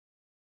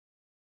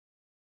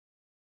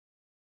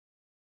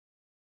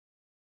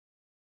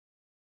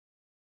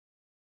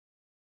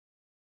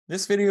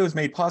This video is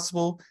made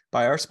possible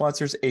by our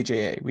sponsors,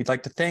 AJA. We'd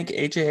like to thank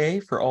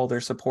AJA for all their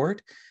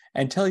support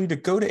and tell you to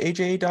go to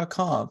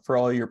aja.com for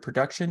all your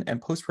production and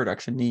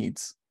post-production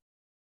needs.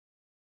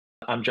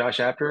 I'm Josh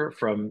Apter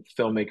from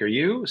Filmmaker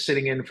U,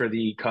 sitting in for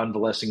the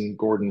convalescing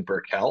Gordon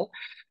Burkell.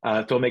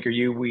 Filmmaker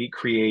U, we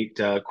create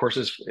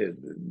courses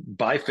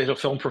by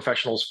film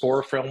professionals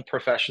for film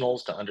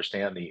professionals to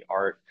understand the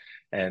art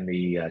and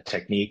the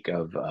technique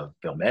of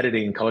film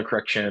editing, color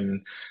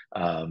correction,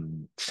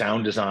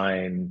 sound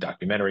design,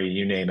 documentary,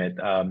 you name it.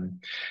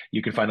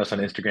 You can find us on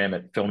Instagram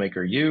at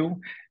Filmmaker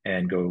U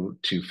and go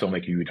to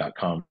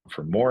filmmakeru.com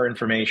for more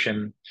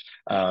information.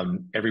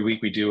 Every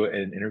week we do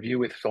an interview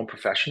with a film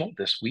professional.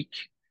 This week,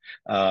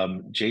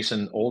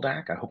 Jason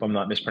Oldak. I hope I'm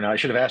not mispronouncing. I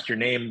should have asked your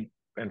name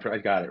and I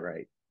got it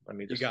right. Let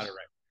me just. You got it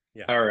right.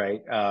 Yeah. All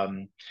right.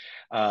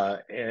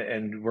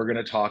 And we're going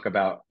to talk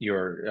about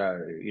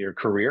your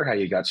career, how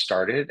you got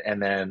started,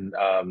 and then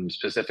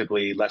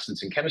specifically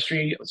lessons in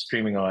chemistry,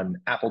 streaming on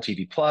Apple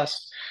TV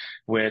Plus,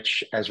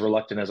 which, as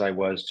reluctant as I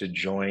was to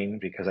join,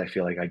 because I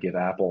feel like I give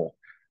Apple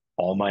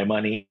all my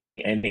money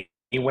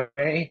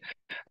anyway,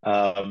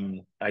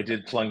 I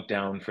did plunk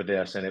down for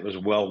this, and it was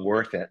well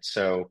worth it.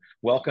 So,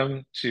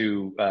 welcome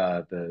to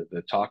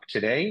the talk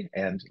today,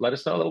 and let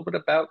us know a little bit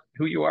about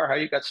who you are, how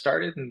you got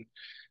started, and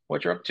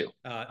what you're up to.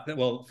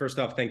 Well, first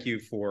off, thank you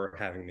for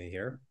having me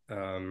here.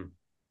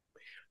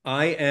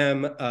 I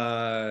am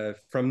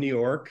from New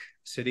York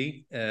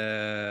City.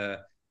 I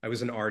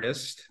was an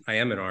artist. I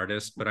am an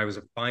artist, but I was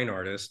a fine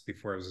artist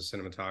before I was a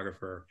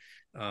cinematographer.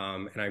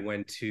 And I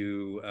went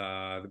to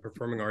the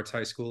Performing Arts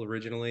High School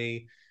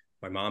originally.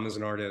 My mom is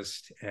an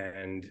artist,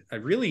 and I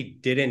really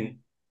didn't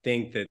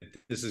think that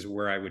this is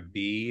where I would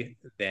be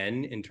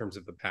then in terms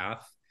of the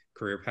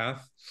career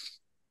path.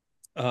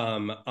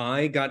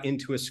 I got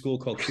into a school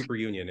called Cooper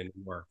Union in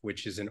New York,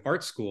 which is an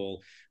art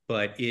school,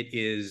 but it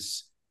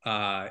is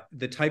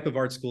the type of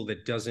art school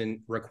that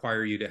doesn't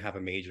require you to have a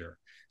major.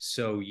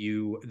 So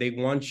they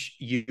want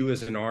you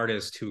as an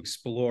artist to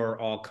explore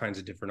all kinds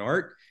of different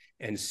art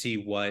and see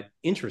what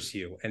interests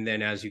you. And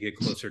then as you get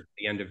closer to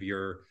the end of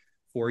your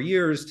 4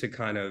 years to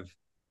kind of,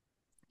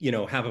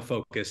 have a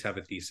focus, have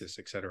a thesis,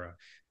 et cetera.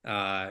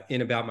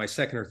 In about my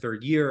second or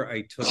third year,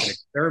 I took an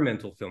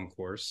experimental film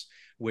course,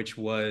 which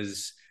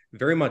was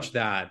very much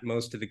that.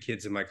 Most of the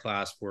kids in my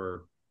class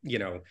were,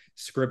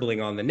 scribbling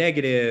on the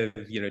negative,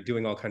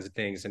 doing all kinds of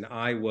things. And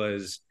I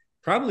was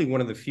probably one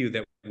of the few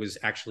that was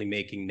actually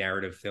making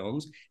narrative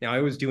films. Now,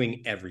 I was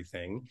doing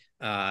everything,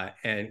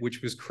 and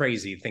which was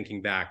crazy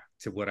thinking back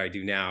to what I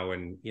do now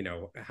and,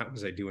 how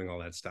was I doing all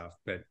that stuff?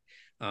 But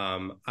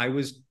I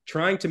was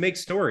trying to make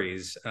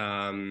stories.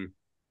 And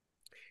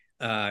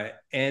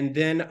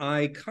then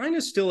I kind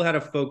of still had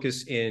a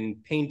focus in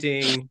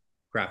painting,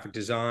 graphic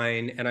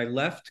design, and I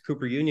left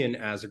Cooper Union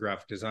as a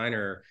graphic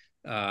designer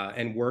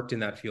and worked in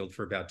that field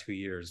for about 2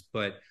 years.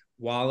 But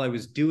while I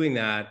was doing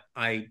that,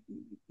 I,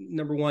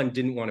 number one,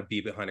 didn't want to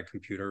be behind a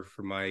computer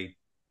for my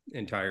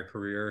entire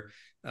career.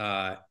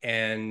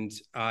 And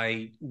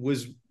I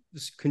was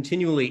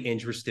continually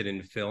interested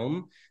in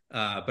film,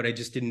 but I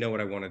just didn't know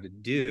what I wanted to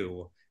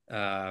do.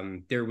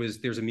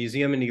 There's a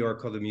museum in New York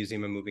called the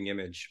Museum of Moving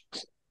Image.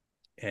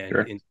 And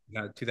sure. In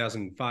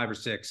 2005 or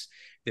 6,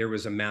 there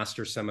was a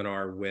master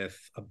seminar with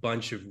a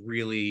bunch of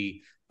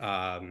really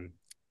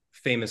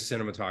famous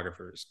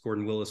cinematographers.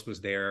 Gordon Willis was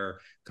there,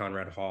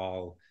 Conrad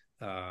Hall,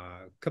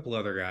 a couple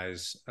other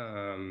guys.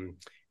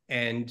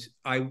 And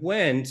I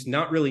went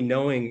not really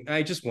knowing,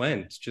 I just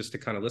went just to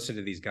kind of listen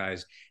to these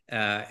guys.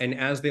 And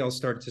as they all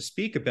started to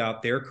speak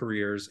about their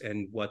careers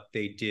and what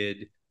they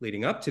did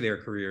leading up to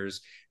their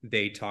careers,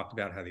 they talked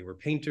about how they were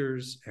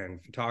painters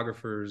and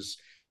photographers.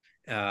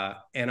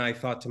 And I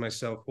thought to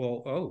myself,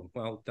 well,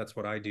 that's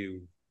what I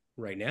do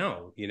right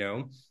now.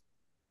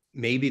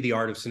 Maybe the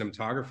art of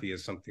cinematography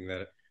is something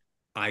that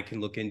I can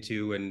look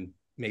into, and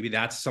maybe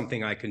that's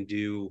something I can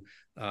do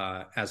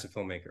as a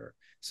filmmaker.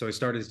 So I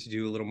started to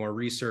do a little more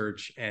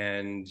research,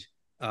 and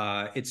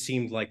it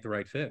seemed like the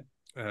right fit.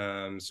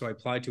 So I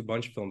applied to a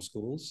bunch of film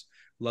schools.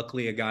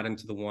 Luckily, I got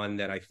into the one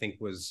that I think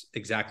was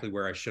exactly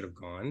where I should have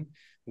gone,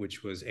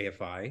 which was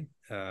AFI.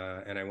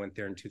 And I went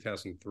there in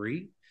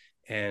 2003.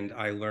 And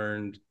I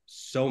learned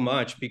so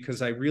much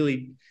because I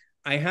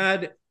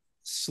had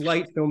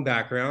slight film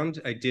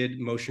background. I did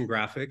motion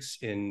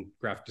graphics in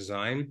graphic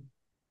design.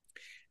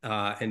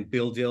 And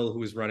Bill Dill, who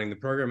was running the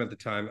program at the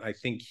time, I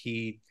think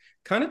he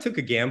kind of took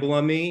a gamble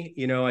on me.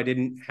 I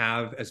didn't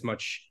have as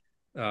much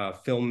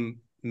film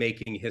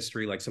making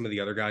history like some of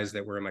the other guys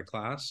that were in my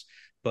class,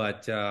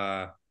 but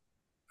I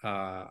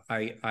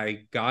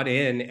got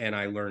in and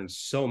I learned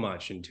so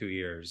much in 2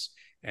 years.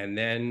 And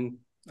then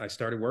I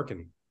started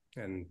working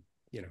and,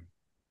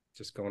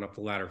 just going up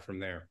the ladder from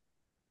there.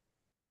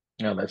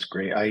 No, that's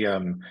great.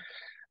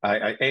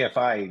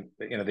 AFI,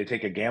 they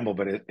take a gamble,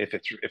 but if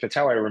it's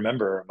how I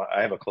remember,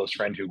 I have a close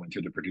friend who went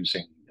through the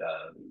producing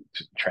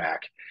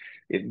track.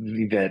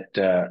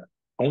 That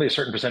only a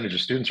certain percentage of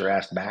students are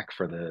asked back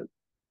for the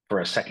for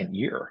a second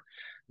year.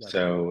 That's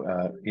So,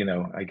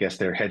 I guess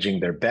they're hedging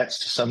their bets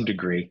to some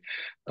degree.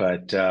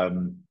 But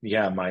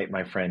yeah,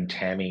 my friend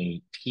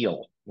Tammy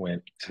Teal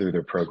went through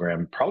the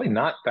program, probably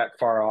not that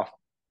far off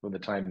from the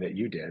time that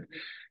you did,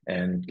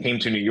 and came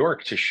to New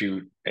York to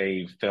shoot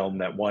a film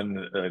that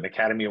won an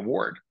Academy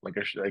Award,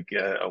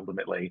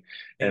 ultimately.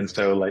 And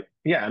so,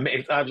 yeah, I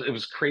mean, it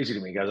was crazy to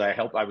me because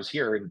I was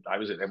here and I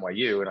was at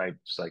NYU, and I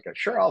was like,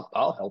 sure,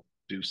 I'll help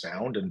do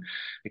sound. And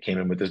it came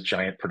in with this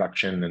giant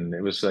production, and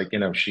it was like,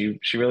 she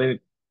really,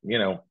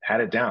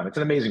 had it down. It's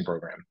an amazing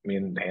program. I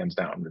mean, hands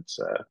down. It's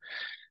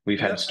we've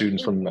had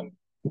students from the.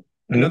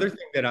 Another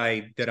thing that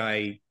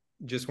I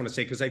just want to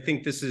say, because I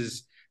think this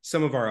is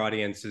some of our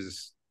audience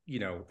is,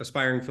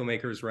 aspiring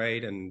filmmakers,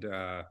 right? And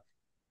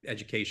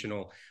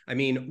educational. I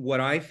mean, what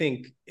I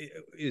think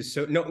is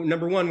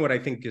number one, what I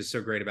think is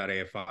so great about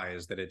AFI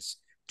is that it's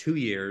 2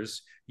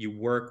 years. You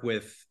work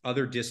with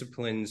other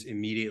disciplines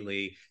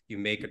immediately. You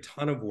make a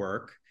ton of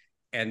work,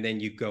 and then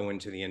you go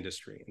into the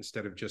industry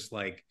instead of just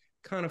like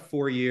kind of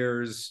 4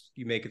 years.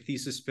 You make a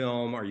thesis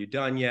film. Are you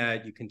done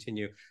yet? You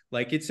continue.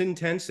 Like, it's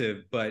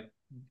intensive, but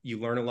you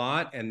learn a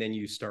lot, and then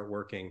you start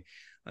working.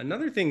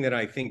 Another thing that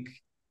I think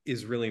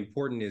is really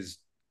important is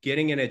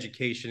getting an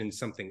education in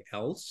something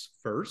else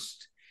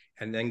first,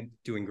 and then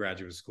doing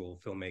graduate school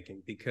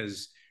filmmaking,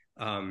 because,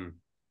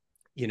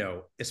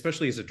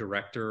 especially as a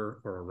director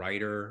or a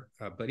writer,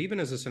 but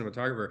even as a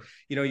cinematographer,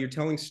 you're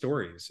telling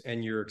stories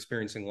and you're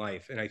experiencing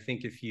life. And I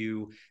think if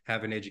you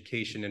have an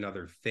education in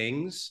other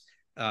things,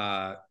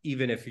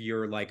 even if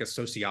you're like a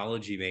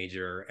sociology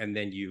major and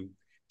then you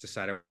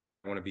decide I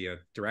want to be a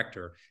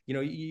director,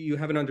 you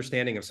have an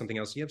understanding of something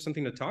else. You have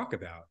something to talk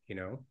about,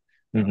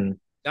 Mm-hmm.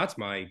 That's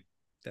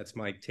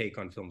my take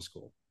on film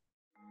school.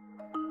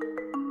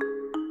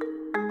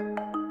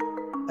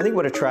 I think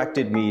what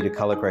attracted me to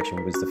color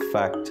correction was the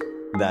fact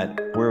that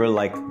we were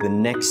like the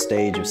next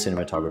stage of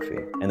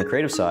cinematography. And the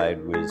creative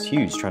side was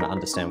huge, trying to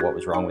understand what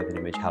was wrong with an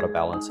image, how to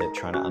balance it,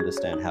 trying to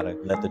understand how to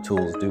let the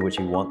tools do what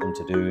you want them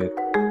to do.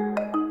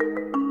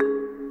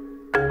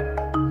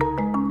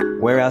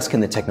 Where else can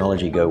the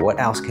technology go? What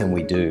else can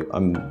we do?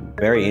 I'm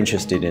very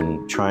interested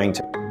in trying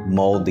to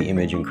mold the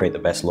image and create the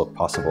best look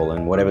possible.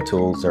 And whatever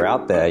tools are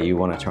out there, you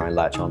want to try and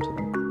latch onto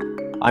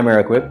them. I'm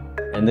Eric Whipp,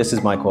 and this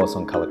is my course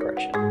on color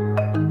correction.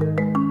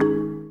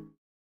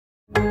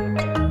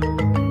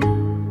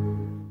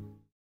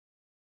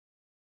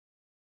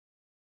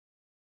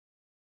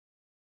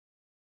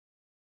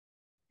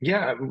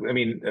 Yeah, I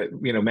mean,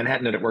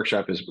 Manhattan Edit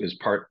Workshop is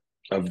part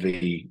of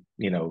the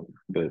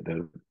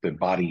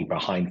body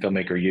behind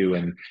Filmmaker U,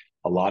 and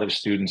a lot of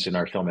students in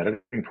our film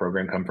editing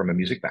program come from a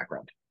music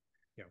background,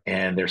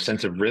 and their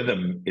sense of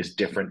rhythm is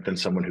different than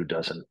someone who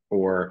doesn't,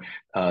 or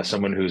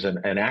someone who's an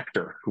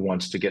actor who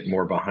wants to get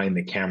more behind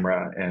the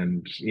camera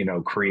and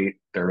create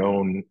their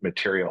own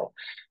material.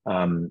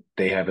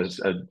 They have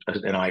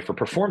an eye for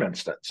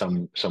performance that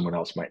someone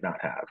else might not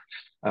have.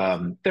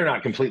 They're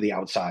not completely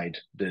outside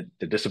the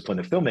discipline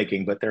of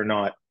filmmaking, but they're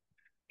not,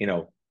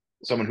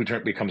 someone who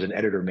becomes an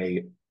editor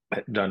may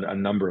have done a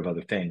number of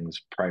other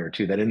things prior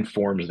to that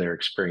informs their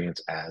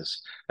experience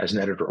as an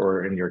editor,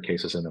 or in your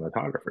case, a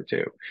cinematographer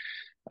too.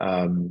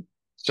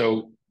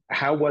 So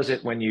how was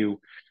it when you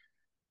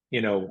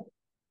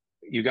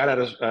got out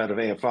of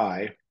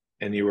AFI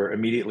and you were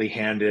immediately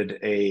handed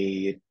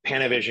a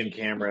Panavision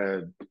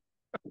camera,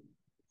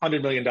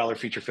 $100 million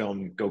feature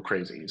film, go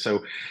crazy?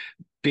 So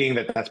being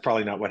that that's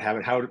probably not what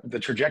happened, how the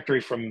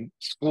trajectory from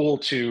school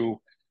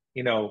to,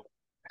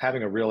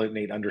 having a real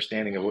innate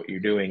understanding of what you're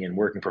doing and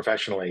working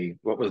professionally,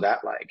 what was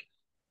that like?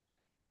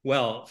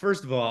 Well,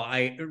 first of all,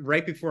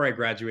 right before I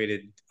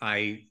graduated,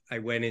 I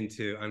went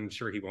into, I'm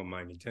sure he won't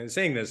mind me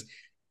saying this,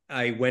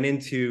 I went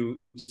into,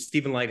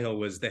 Stephen Lighthill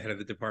was the head of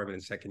the department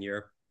in second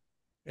year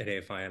at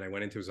AFI, and I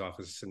went into his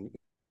office and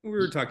we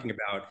were talking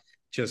about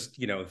just,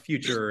 the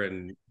future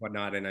and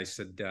whatnot. And I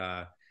said,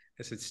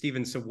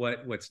 Stephen, so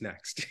what's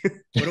next?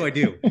 What do I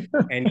do?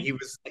 And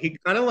he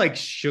kind of like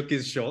shook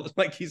his shoulders.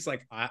 Like, he's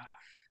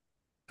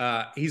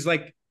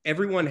like,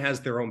 everyone has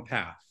their own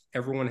path.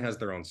 Everyone has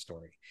their own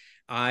story.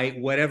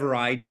 Whatever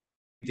I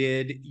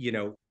did,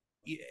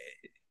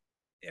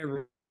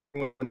 everyone's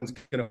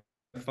going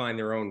to find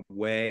their own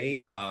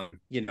way.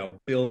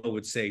 Bill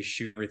would say,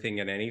 shoot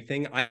everything and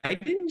anything. I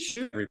didn't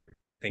shoot everything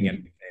and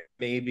anything.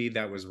 Maybe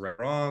that was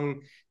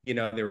wrong.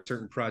 There were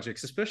certain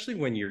projects, especially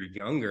when you're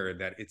younger,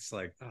 that it's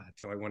like,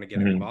 so I want to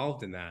get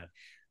involved in that.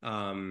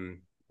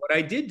 What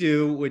I did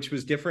do, which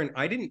was different,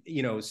 I didn't,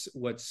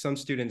 what some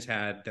students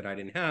had that I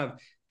didn't have,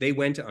 they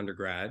went to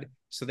undergrad.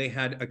 So they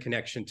had a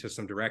connection to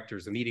some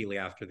directors immediately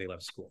after they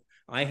left school.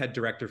 I had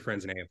director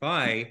friends in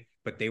AFI,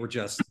 but they were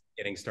just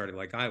getting started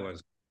like I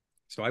was.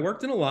 So I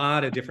worked in a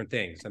lot of different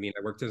things. I mean,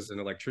 I worked as an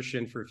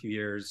electrician for a few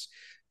years.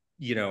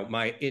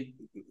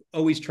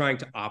 Always trying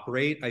to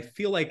operate. I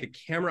feel like a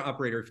camera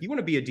operator, if you want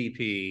to be a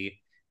DP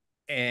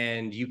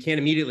and you can't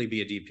immediately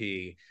be a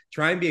DP,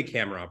 try and be a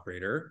camera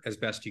operator as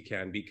best you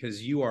can,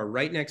 because you are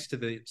right next to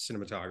the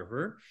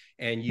cinematographer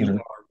and you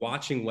are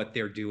watching what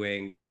they're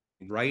doing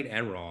right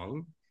and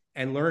wrong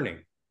and learning.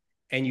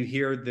 and you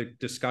hear the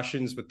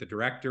discussions with the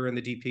director and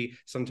the DP.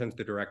 Sometimes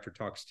the director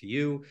talks to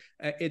you.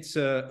 It's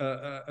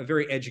a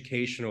very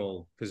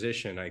educational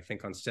position, I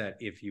think, on set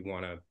if you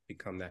want to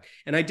become that.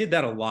 And I did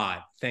that a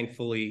lot,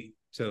 thankfully,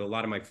 to a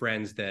lot of my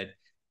friends that,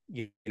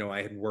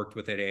 I had worked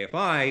with at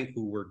AFI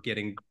who were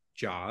getting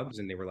jobs,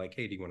 and they were like,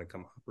 hey, do you want to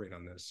come operate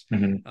on this?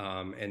 And so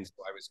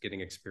I was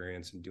getting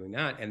experience in doing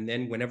that. And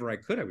then whenever I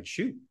could, I would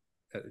shoot,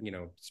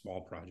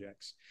 small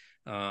projects.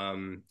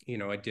 I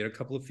did a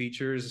couple of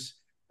features.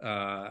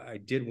 I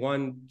did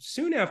one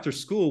soon after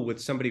school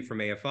with somebody from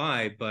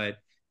AFI, but,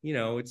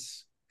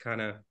 it's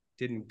kind of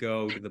didn't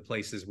go to the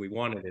places we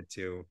wanted it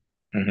to.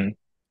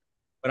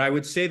 But I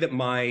would say that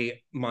my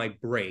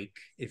break,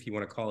 if you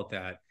want to call it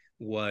that,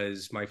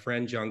 was my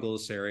friend John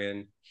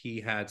Gulasarian. He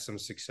had some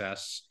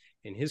success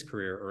in his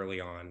career early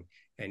on,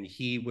 and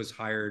he was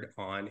hired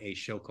on a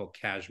show called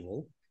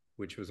Casual,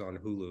 which was on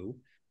Hulu.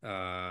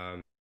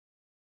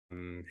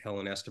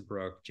 Helen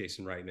Estabrook,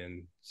 Jason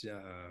Reitman,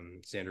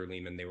 Xander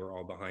Lehman, they were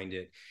all behind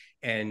it.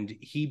 And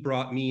he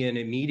brought me in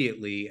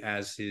immediately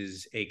as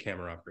his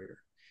camera operator.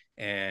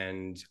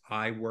 And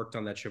I worked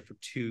on that show for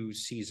 2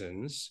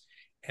 seasons.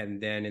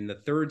 And then in the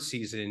 3rd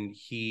season,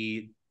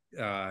 he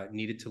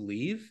needed to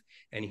leave.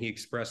 And he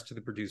expressed to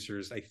the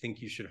producers, I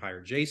think you should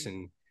hire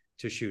Jason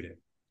to shoot it.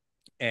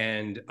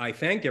 And I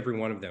thank every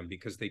one of them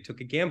because they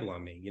took a gamble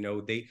on me.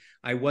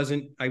 I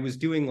was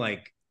doing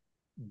like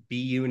B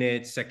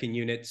unit, second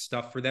unit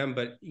stuff for them,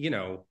 but they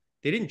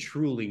didn't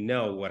truly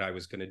know what I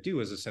was going to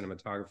do as a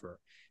cinematographer.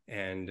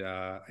 And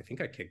I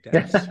think I kicked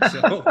ass.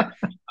 So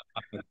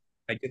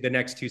I did the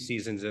next 2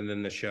 seasons, and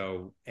then the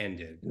show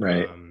ended.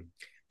 Right.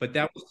 But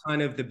that was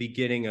kind of the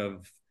beginning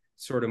of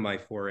sort of my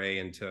foray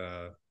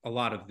into a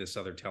lot of this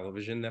other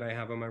television that I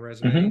have on my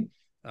resume.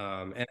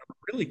 And I'm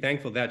really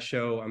thankful that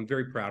show. I'm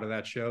very proud of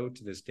that show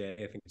to this day.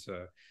 I think it's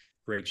a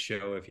great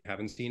show if you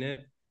haven't seen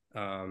it.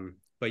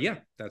 But yeah,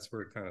 that's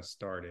where it kind of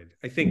started.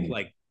 I think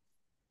like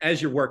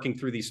as you're working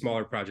through these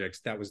smaller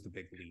projects, that was the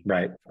big leap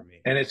for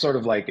me. And it's sort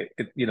of like,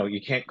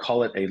 you can't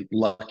call it a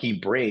lucky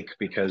break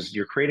because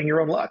you're creating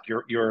your own luck.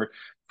 You're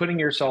putting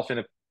yourself in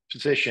a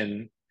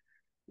position,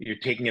 you're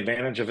taking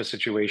advantage of a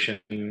situation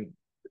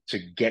to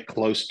get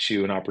close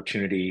to an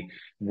opportunity.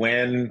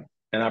 When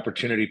an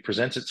opportunity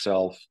presents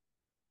itself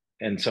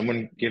and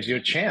someone gives you a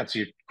chance,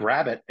 you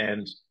grab it.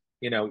 And,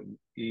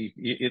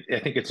 I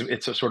think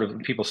it's a sort of,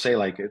 people say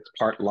like, it's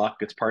part luck,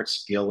 it's part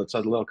skill, it's a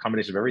little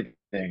combination of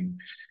everything.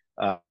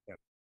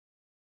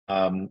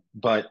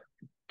 But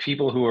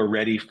people who are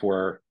ready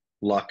for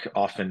luck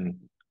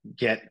often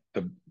get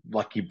the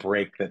lucky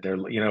break that they're,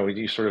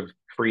 you sort of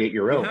create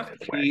your own.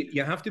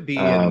 You have to be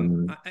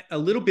in a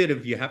little bit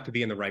of, you have to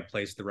be in the right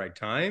place at the right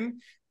time.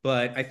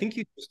 But I think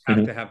you just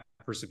have to have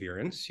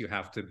perseverance. You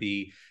have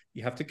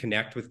to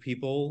connect with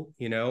people,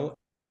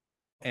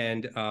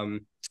 and,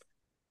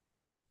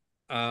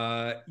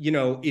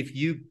 if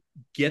you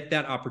get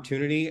that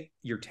opportunity,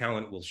 your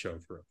talent will show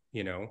through,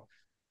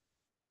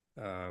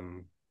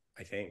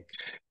 I think.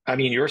 I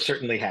mean, yours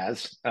certainly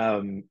has,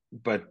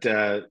 but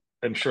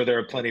I'm sure there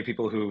are plenty of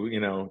people who,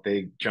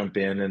 they jump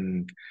in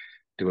and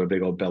do a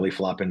big old belly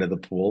flop into the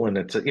pool, and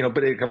it's,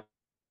 but it can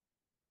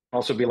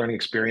also be a learning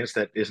experience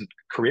that isn't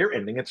career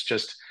ending. It's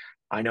just,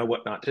 I know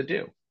what not to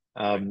do,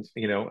 and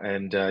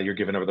you're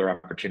given other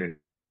opportunities.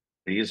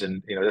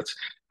 And, that's,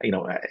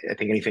 I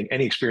think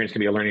any experience can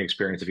be a learning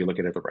experience if you look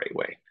at it the right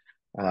way.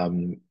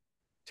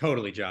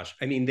 Totally, Josh.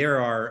 I mean,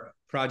 there are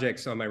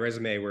projects on my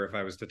resume where if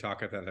I was to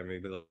talk about them,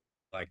 maybe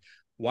like,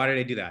 why did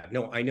I do that?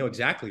 No, I know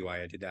exactly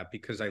why I did that,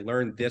 because I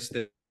learned this,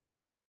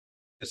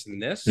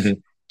 and this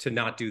to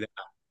not do that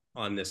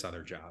on this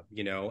other job,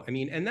 I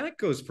mean, and that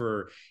goes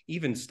for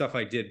even stuff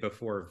I did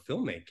before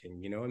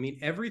filmmaking, I mean,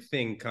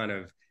 everything kind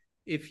of,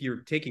 if you're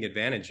taking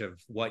advantage of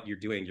what you're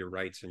doing, your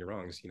rights and your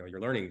wrongs, you're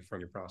learning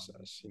from your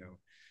process,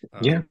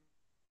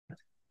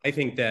 I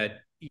think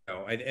that,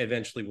 I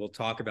eventually we'll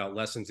talk about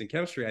lessons in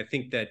chemistry. I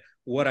think that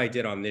what I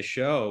did on this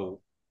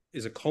show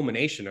is a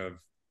culmination of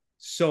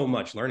so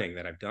much learning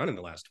that I've done in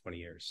the last 20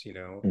 years,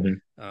 and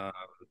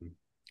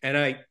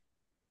I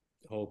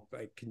hope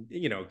I can,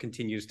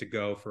 continues to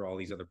go for all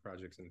these other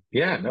projects. And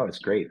yeah, no, it's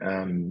great.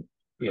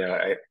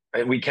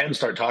 We can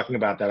start talking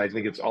about that. I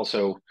think it's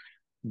also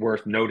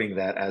worth noting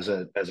that as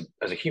a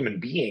human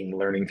being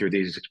learning through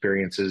these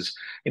experiences,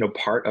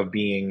 part of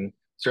being,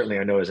 certainly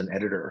I know as an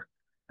editor,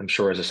 I'm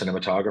sure as a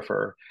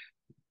cinematographer,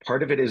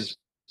 part of it is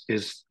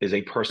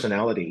a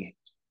personality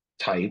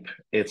type.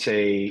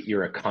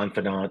 You're a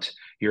confidant,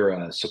 you're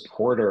a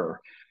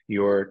supporter,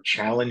 you're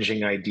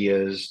challenging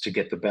ideas to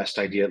get the best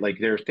idea. Like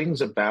there are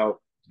things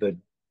about the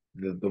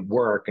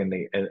work and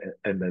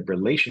the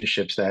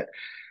relationships that,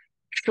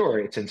 sure,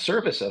 it's in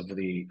service of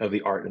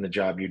the art and the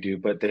job you do,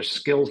 but there's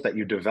skills that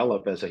you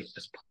develop as a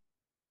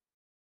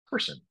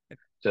person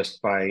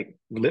just by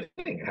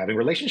living, having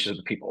relationships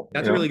with people.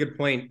 That's a really good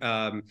point,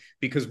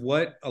 because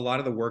what a lot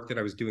of the work that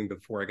I was doing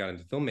before I got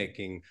into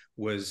filmmaking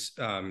was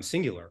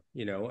singular.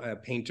 A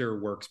painter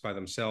works by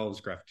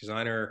themselves, graphic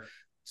designer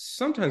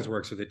sometimes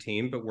works with a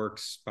team, but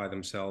works by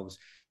themselves.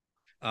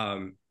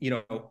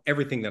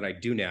 everything that I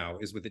do now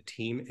is with a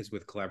team, is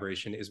with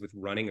collaboration, is with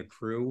running a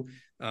crew.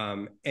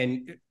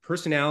 And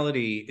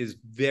personality is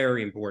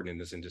very important in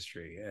this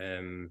industry.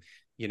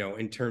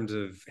 In terms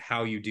of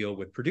how you deal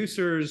with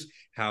producers,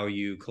 how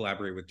you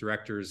collaborate with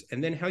directors,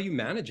 and then how you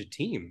manage a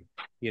team.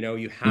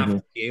 You have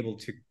to be able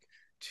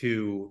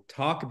to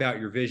talk about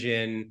your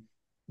vision,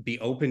 be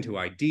open to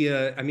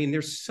idea. I mean,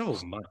 there's so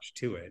much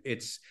to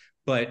it.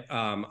 But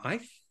I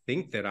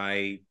think that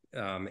I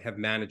have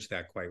managed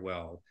that quite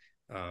well.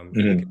 You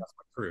can ask my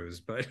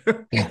crews, but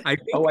I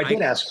think I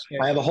did ask.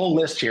 I have a whole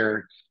list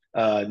here.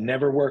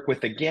 Never work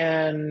with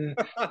again.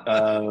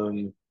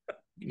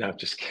 No,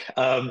 just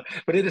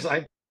but it is.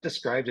 I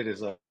described it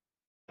as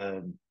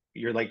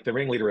you're like the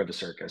ringleader of a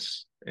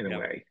circus in a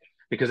way,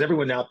 because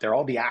everyone out there,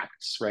 all the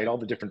acts, right, all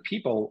the different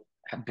people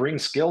bring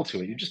skill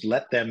to it. You just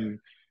let them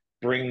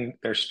bring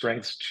their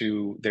strengths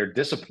to their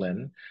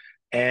discipline,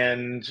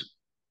 and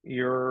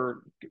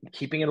you're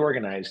keeping it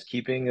organized,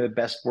 keeping the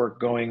best work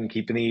going,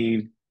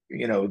 keeping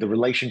the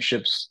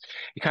relationships.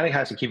 You kind of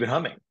have to keep it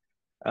humming.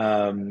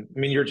 I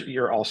mean,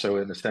 you're also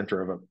in the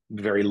center of a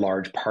very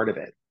large part of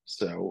it.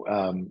 So,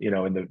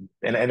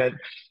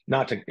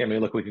 not to, I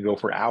mean, look, we could go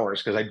for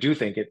hours, because I do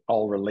think it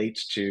all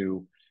relates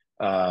to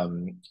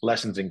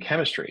lessons in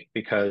chemistry,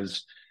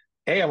 because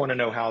I want to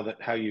know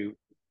how you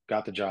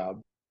got the job.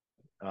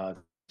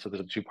 So there's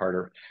a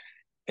two-parter.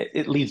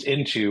 It leads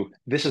into,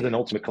 this is an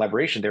ultimate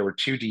collaboration. There were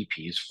 2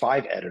 DPs,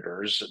 5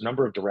 editors, a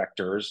number of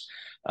directors.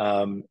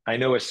 I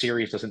know a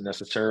series doesn't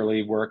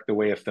necessarily work the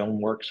way a film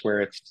works,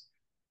 where it's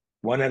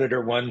 1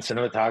 editor, 1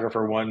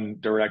 cinematographer, 1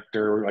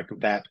 director, like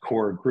that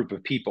core group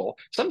of people.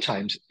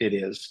 Sometimes it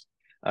is.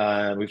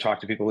 We've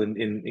talked to people on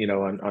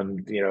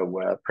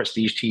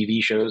prestige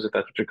TV shows, if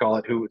that's what you call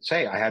it, who would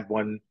say, I had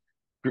one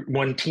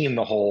team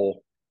the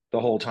whole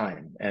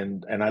time,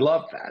 and I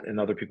love that. And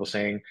other people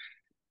saying,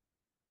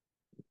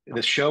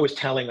 the show is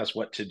telling us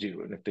what to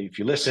do, and if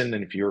you listen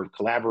and if you're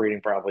collaborating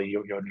properly,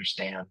 you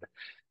understand,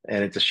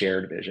 and it's a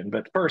shared vision.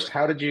 But first,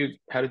 how did you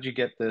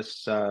get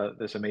this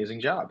amazing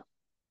job?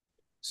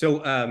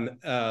 So,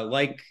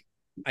 I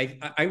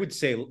would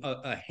say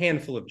a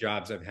handful of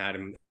jobs I've had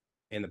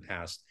in the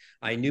past.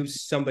 I knew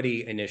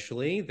somebody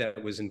initially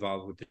that was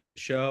involved with the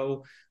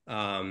show,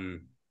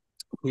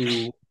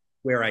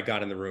 where I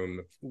got in the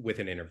room with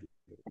an interview.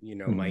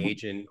 My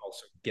agent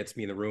also gets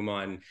me in the room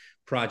on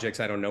projects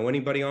I don't know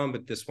anybody on,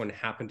 but this one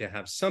happened to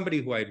have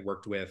somebody who I had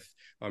worked with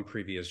on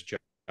previous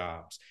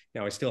jobs.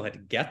 Now, I still had to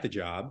get the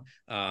job,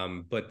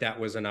 but that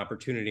was an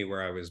opportunity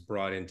where I was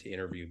brought in to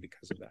interview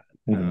because of that.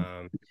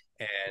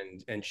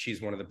 And she's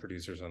one of the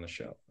producers on the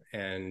show.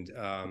 And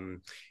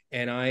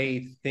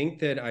I think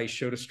that I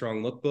showed a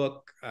strong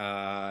lookbook.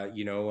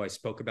 I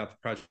spoke about the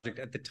project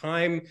at the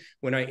time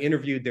when I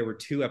interviewed. There were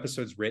 2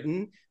 episodes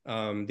written.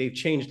 They've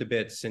changed a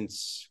bit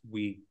since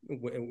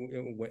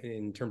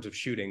in terms of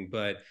shooting,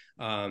 but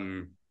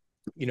the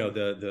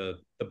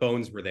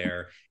bones were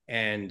there,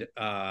 and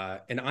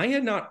I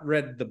had not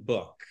read the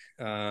book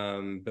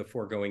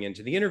before going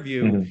into the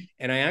interview,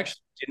 and I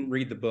actually didn't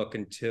read the book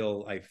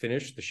until I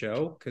finished the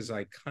show, because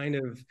I kind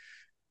of,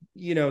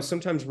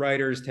 sometimes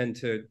writers tend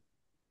to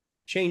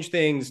change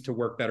things to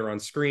work better on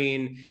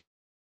screen,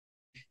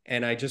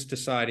 and I just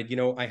decided,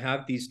 I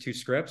have these 2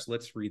 scripts,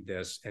 let's read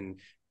this and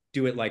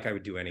do it like I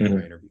would do any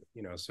other interview,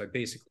 so I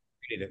basically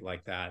treated it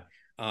like that.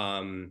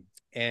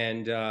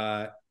 And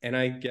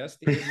I guess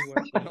the interview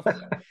went well.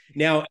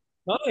 Now, at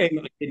the time,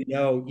 I didn't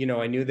know,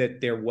 I knew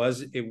that there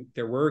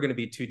were going to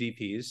be 2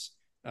 DPs.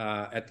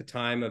 At the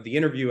time of the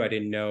interview, I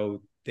didn't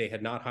know they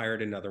had not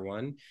hired another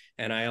one.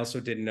 And I also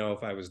didn't know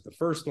if I was the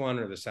first one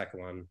or the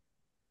second one.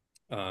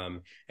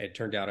 It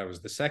turned out I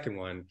was the second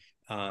one.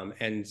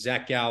 And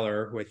Zach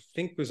Galler, who I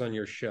think was on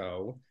your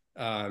show,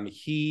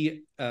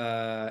 he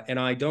and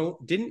I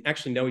didn't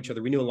actually know each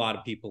other. We knew a lot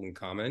of people in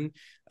common,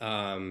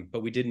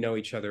 but we didn't know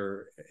each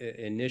other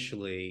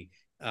initially.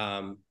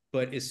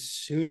 But as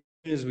soon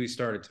as we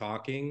started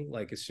talking,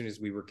 like as soon as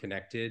we were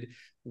connected,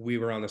 we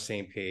were on the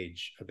same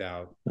page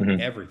about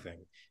everything.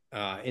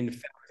 In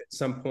fact, at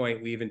some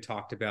point, we even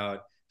talked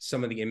about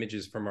some of the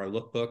images from our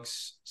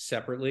lookbooks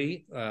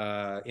separately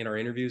in our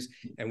interviews,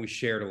 and we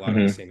shared a lot of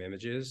the same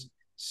images.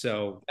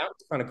 So that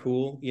was kind of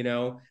cool,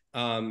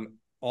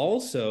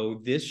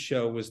 Also, this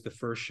show was the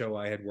first show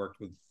I had worked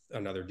with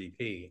another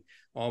DP.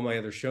 All my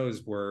other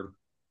shows were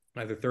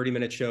either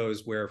 30-minute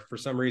shows where, for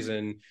some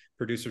reason,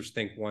 producers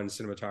think one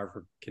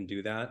cinematographer can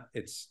do that.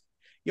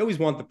 You always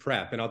want the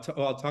prep, and I'll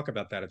talk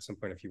about that at some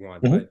point if you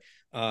want. But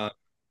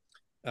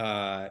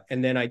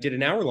and then I did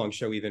an hour-long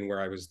show even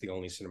where I was the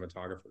only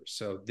cinematographer.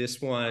 So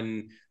this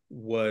one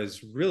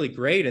was really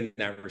great in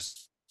that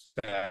respect,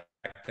 that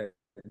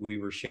we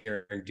were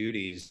sharing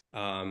duties.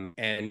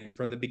 And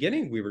from the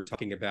beginning, we were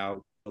talking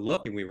about a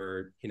look, and we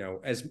were,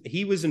 as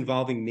he was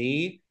involving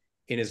me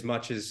in as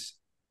much as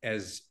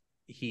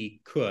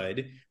he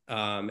could.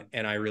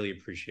 And I really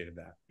appreciated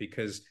that,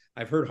 because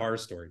I've heard horror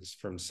stories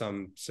from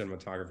some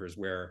cinematographers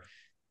where,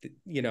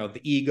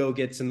 the ego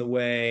gets in the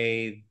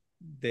way,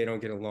 they don't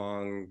get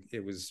along.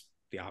 It was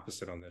the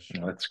opposite on this show.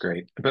 No, that's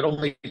great. But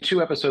only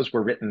 2 episodes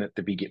were written at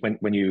the beginning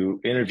when you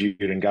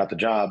interviewed and got the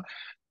job.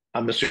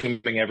 I'm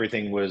assuming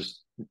everything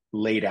was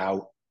laid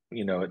out,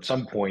 at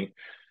some point.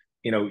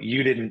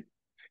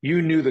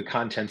 You knew the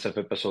contents of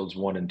episodes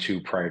 1 and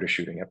 2 prior to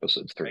shooting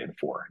episodes 3 and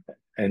 4.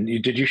 And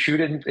did you shoot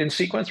in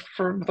sequence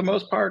for the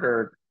most part,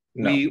 or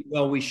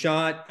no? We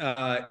shot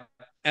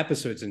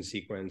episodes in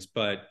sequence,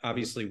 but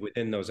obviously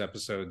within those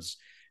episodes,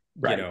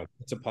 Right.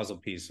 it's a puzzle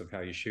piece of how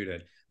you shoot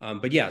it.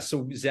 But yeah,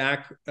 so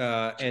Zach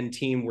and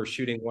team were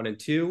shooting 1 and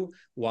 2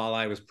 while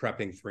I was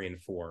prepping 3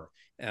 and 4.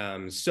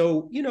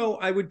 So,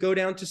 I would go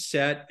down to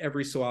set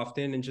every so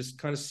often and just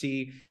kind of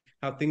see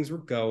how things were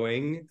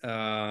going.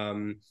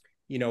 I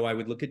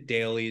would look at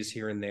dailies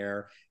here and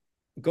there.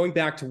 Going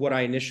back to what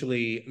I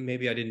initially,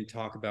 maybe I didn't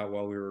talk about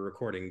while we were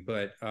recording,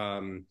 but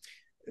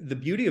the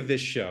beauty of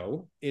this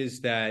show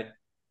is that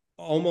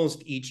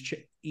almost each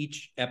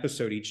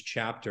episode, each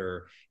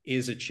chapter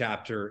is a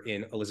chapter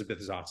in Elizabeth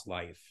Zott's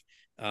life.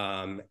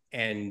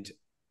 And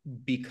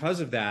because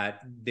of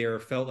that, there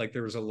felt like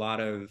there was a lot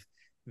of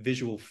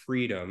visual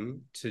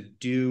freedom to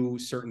do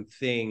certain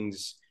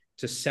things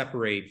to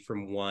separate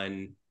from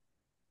 1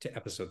 to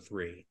episode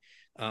 3.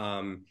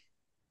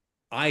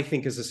 I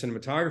think as a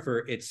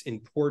cinematographer, it's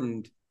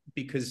important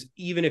because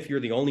even if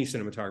you're the only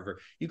cinematographer,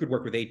 you could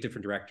work with 8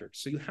 different directors.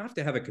 So you have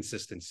to have a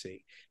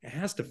consistency. It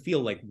has to feel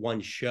like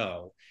one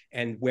show.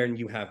 And when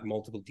you have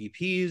multiple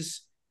DPs,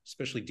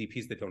 especially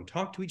DPs that don't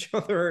talk to each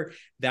other,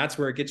 that's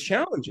where it gets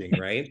challenging,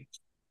 right?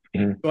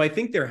 Mm-hmm. So I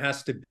think there had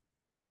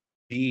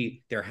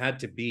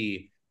to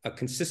be a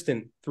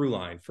consistent through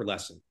line for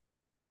lessons.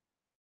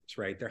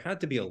 Right, there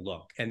had to be a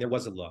look, and there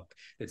was a look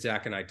that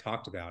Zach and I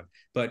talked about.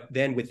 But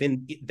then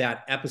within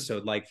that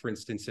episode, like for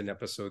instance in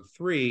episode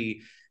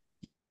 3,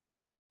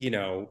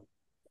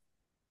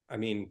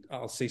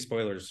 I'll say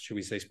spoilers. Should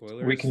we say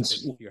spoilers? We can.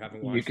 If you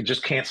haven't watched, you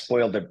just can't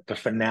spoil the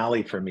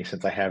finale for me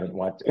since I haven't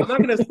watched it. I'm not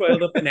going to spoil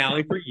the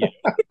finale for you.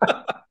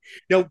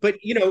 No, but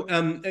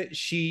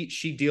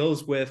she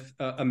deals with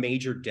a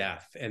major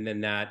death, and then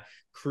that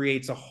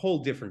creates a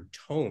whole different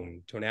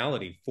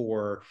tonality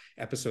for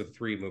episode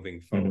 3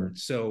 moving forward. Mm-hmm.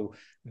 So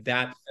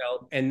that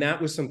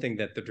was something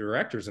that the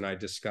directors and I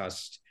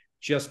discussed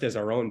just as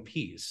our own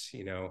piece.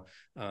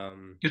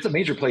 It's a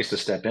major place to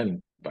step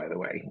in, by the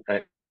way.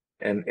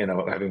 And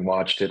having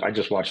watched it, I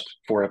just watched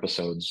 4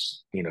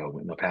 episodes, in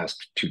the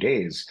past 2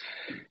 days,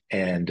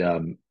 and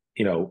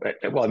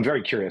well, I'm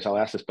very curious. I'll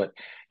ask this, but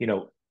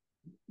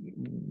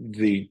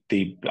the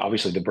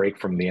obviously the break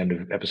from the end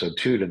of episode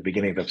 2 to the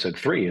beginning of episode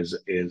 3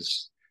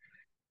 is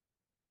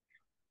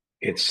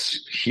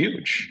it's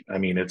huge. I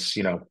mean, it's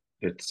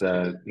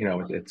a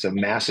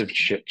massive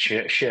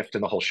shift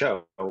in the whole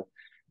show.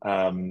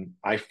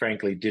 I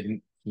frankly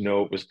didn't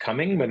know it was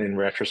coming, but in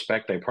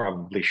retrospect, I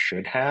probably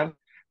should have,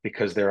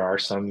 because there are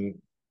some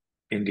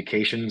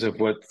indications of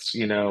what's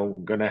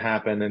going to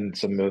happen, and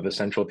some of the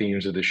central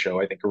themes of the show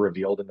I think are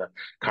revealed in the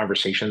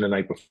conversation the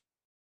night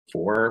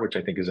before, which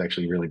I think is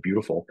actually really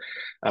beautiful.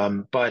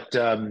 But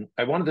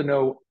I wanted to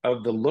know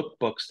of the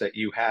lookbooks that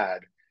you had,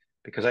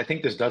 because I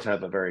think this does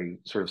have a very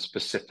sort of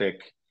specific,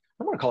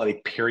 I don't want to call it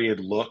a period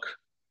look.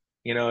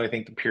 I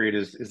think the period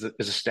is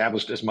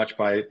established as much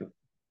by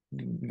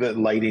the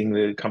lighting,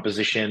 the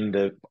composition,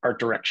 the art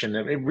direction.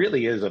 It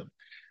really is a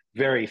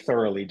very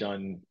thoroughly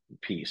done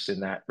piece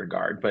in that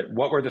regard. But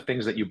what were the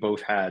things that you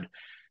both had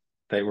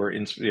that were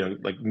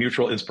like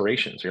mutual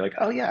inspirations? You're like,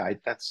 oh yeah,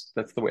 that's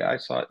the way I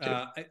saw it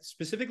too.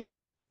 Specifically,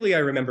 I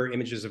remember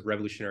images of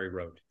Revolutionary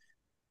Road,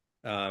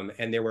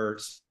 and there were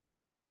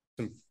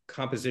some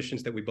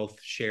compositions that we both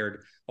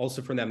shared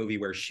also from that movie,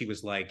 where she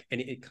was like,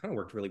 and it kind of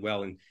worked really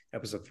well in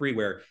episode 3,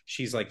 where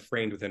she's like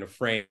framed within a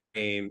frame.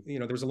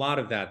 There was a lot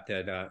of that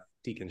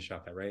Deacon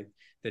shot, that right?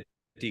 That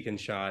Deacon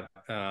shot.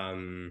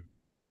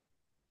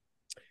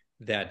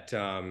 That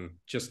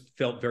just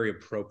felt very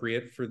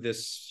appropriate for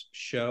this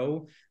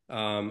show.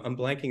 I'm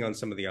blanking on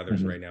some of the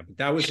others right now, but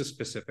that was a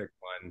specific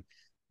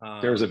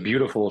one. There was a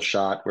beautiful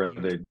shot where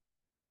the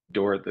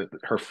door,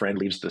 her friend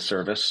leaves the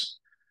service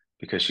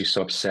because she's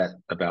so upset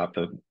about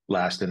the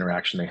last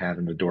interaction they had,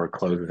 and the door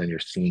closes and you're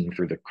seeing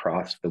through the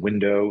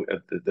window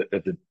of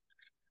the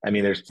I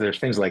mean, there's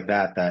things like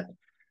that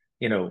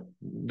they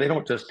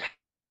don't just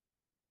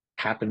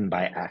happen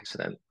by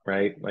accident,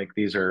 right? Like,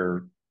 these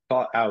are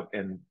thought out.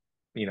 And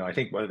I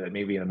think that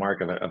maybe the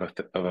mark of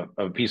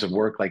a piece of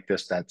work like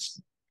this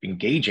that's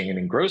engaging and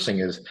engrossing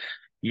is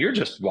you're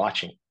just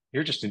watching,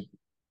 you're just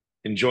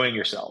enjoying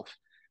yourself.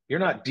 You're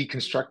not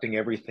deconstructing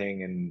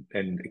everything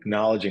and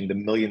acknowledging the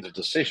millions of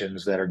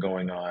decisions that are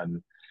going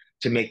on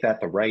to make that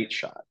the right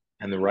shot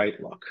and the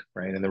right look,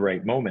 right, and the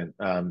right moment.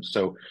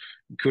 So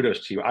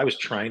kudos to you. I was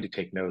trying to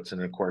take notes,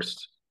 and of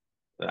course,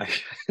 I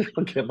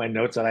look at my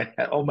notes, and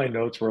all my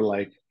notes were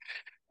like,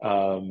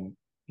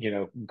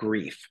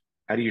 grief.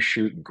 How do you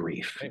shoot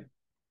grief?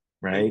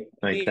 Right?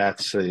 Like,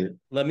 that's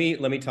let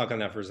me talk on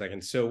that for a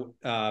second. So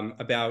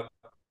about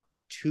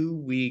 2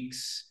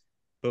 weeks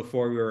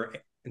before we were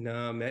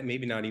no,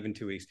 maybe not even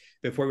 2 weeks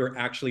before we were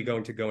actually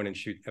going to go in and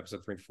shoot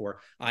episode 3 and 4.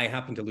 I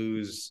happened to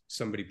lose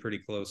somebody pretty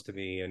close to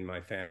me in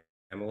my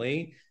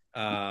family,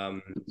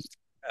 and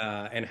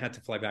had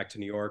to fly back to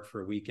New York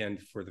for a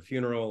weekend for the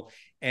funeral.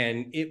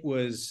 And it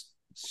was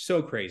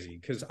so crazy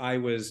because I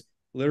was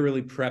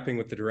literally prepping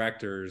with the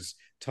directors,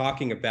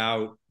 talking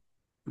about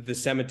the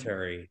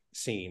cemetery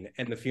scene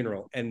and the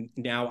funeral. And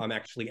now I'm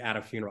actually at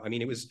a funeral. I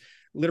mean, it was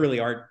literally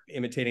art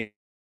imitating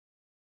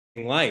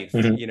life,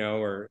 you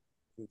know, or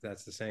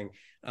that's the saying.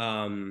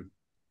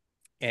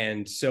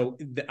 And so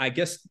I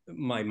guess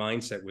my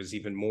mindset was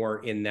even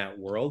more in that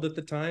world at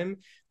the time.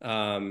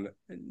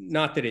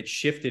 Not that it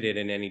shifted it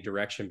in any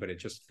direction, but it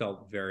just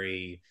felt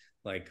very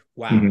like,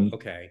 wow,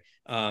 okay.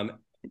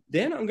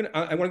 Then I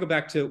want to go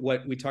back to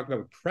what we talked about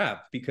with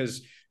prep,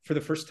 because for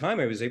the first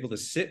time I was able to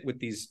sit with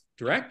these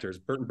directors.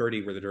 Bert and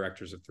Bertie were the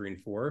directors of 3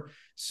 and 4.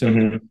 So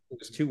it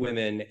was 2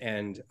 women,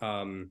 and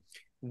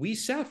we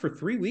sat for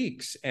 3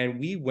 weeks and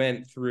we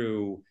went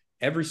through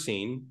every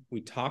scene.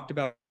 We talked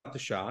about the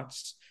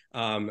shots.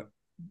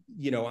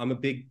 You know, I'm a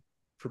big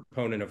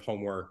proponent of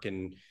homework,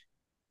 and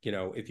you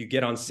know, if you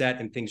get on set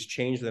and things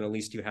change, then at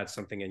least you had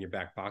something in your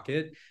back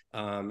pocket.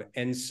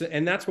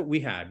 And that's what we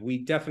had.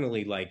 We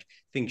definitely, like,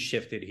 things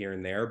shifted here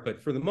and there,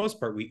 but for the most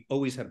part, we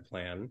always had a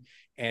plan.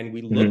 And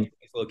we looked at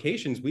these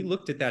locations. We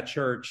looked at that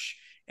church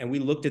and we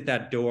looked at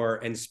that door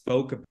and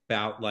spoke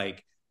about,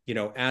 like, you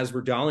know, as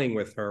we're dollying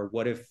with her,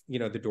 what if, you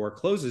know, the door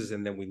closes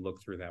and then we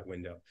look through that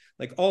window?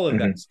 Like, all of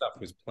that stuff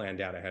was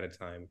planned out ahead of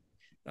time.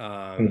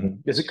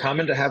 Is it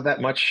common to have that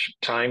much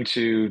time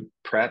to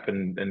prep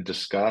and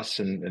discuss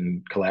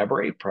and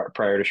collaborate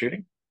prior to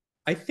shooting?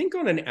 I think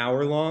on an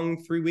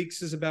hour-long, 3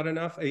 weeks is about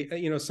enough.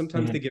 You know,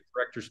 sometimes they give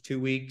directors 2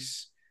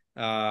 weeks.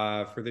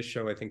 For this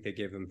show, I think they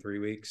gave them 3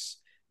 weeks,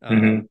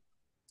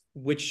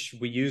 which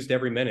we used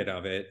every minute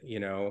of it. You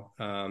know,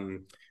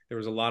 there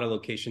was a lot of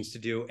locations to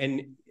do.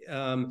 And,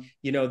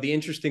 you know, the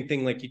interesting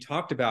thing, like you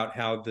talked about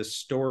how the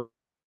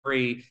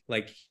story,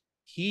 like,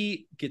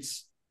 he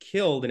gets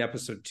killed in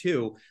episode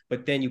 2,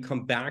 but then you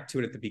come back to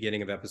it at the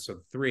beginning of episode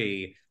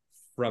 3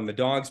 from the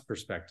dog's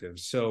perspective.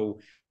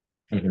 So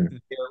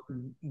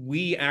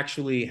we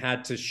actually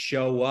had to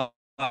show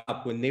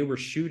up when they were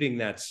shooting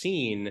that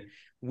scene.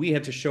 We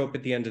had to show up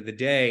at the end of the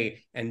day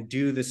and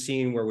do the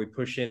scene where we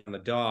push in on the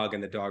dog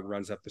and the dog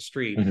runs up the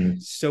street.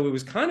 So it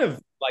was kind of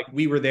like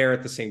we were there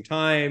at the same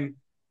time.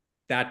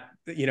 That,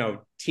 you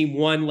know, team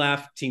 1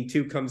 left, team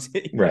 2 comes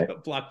in, right.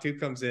 Block 2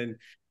 comes in.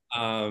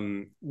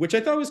 Which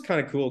I thought was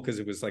kind of cool because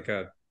it was like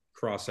a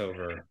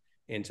crossover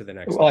into the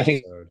next episode. I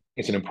think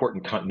it's an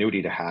important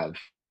continuity to have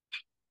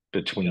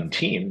between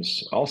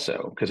teams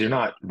also, because you're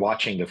not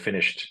watching the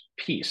finished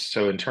piece.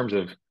 So in terms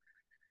of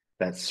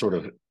that sort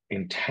of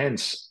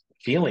intense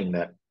feeling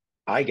that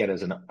I get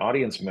as an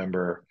audience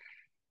member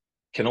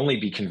can only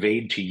be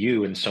conveyed to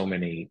you in so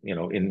many, you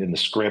know, in the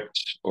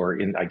script, or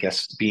in, I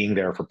guess, being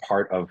there for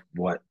part of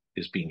what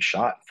is being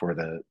shot for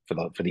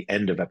the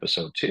end of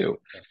episode 2.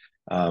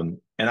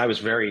 And I was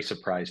very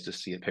surprised to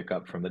see it pick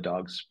up from the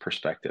dog's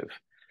perspective,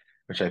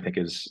 which I think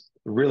is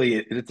really,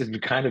 it's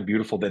kind of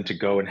beautiful then to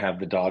go and have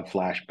the dog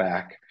flash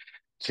back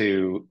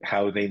to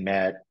how they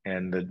met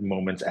and the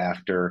moments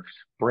after,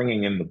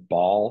 bringing in the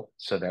ball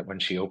so that when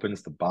she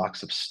opens the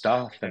box of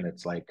stuff and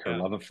it's like her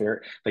love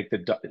affair, like I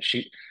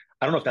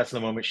don't know if that's the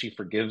moment she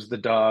forgives the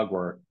dog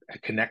or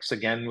connects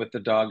again with the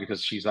dog,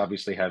 because she's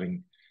obviously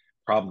having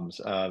problems.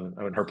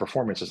 And her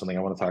performance is something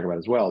I want to talk about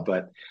as well.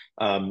 But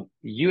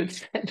you had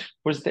said,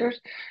 was there,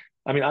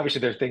 I mean,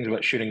 obviously there's things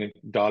about shooting a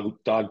dog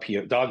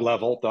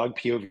level, dog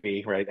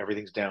POV, right?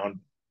 Everything's down,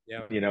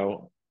 you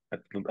know,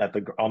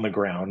 on the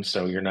ground.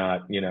 So you're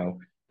not, you know,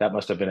 that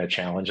must have been a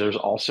challenge. There's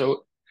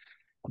also,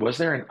 was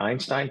there an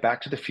Einstein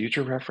Back to the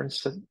Future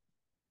reference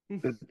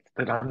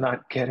that I'm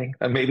not getting?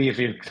 Maybe if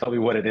you tell me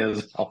what it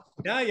is.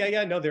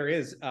 Yeah. No, there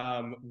is.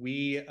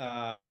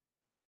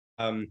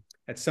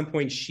 At some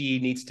point, she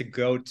needs to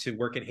go to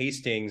work at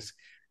Hastings,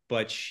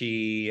 but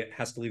she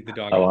has to leave the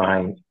dog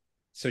behind.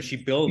 So she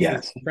builds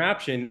this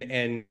contraption,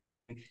 and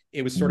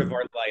it was sort of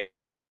our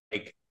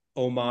like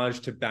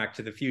homage to Back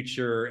to the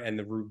Future and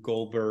the Rube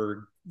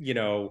Goldberg, you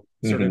know,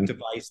 sort of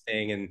device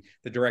thing. And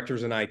the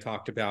directors and I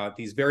talked about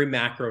these very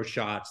macro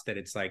shots that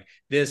it's like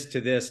this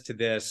to this to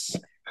this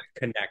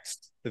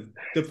connects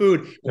the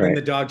food, and then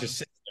the dog just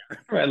sits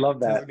there. I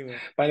love that.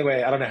 By the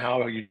way, I don't know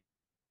how you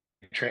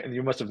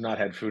must have not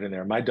had food in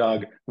there. My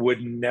dog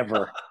would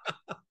never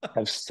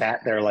have sat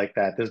there like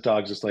that. This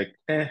dog's just like,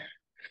 eh.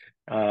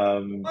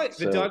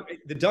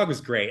 The dog was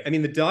great. I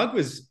mean, the dog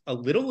was a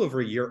little over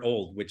a year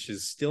old, which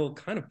is still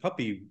kind of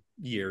puppy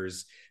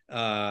years.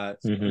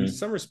 In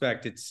some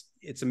respect,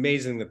 it's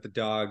amazing that the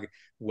dog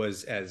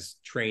was as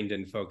trained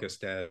and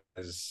focused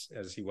as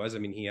he was. I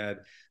mean, he had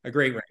a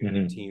great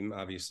writing team,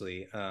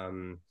 obviously.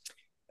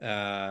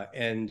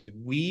 And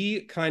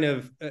we kind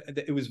of,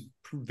 it was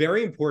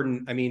very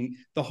important. I mean,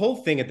 the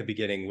whole thing at the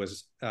beginning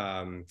was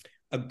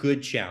a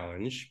good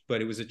challenge,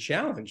 but it was a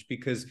challenge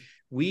because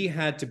we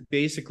had to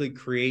basically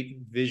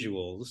create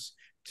visuals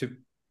to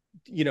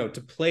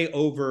to play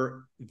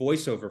over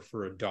voiceover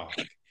for a dog.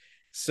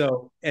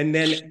 So, and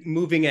then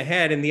moving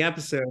ahead in the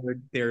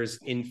episode, there's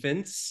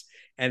infants,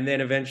 and then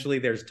eventually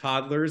there's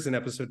toddlers in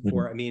episode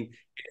 4. I mean,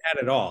 it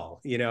had it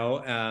all,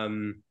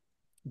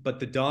 but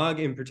the dog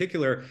in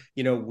particular,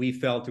 we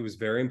felt it was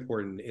very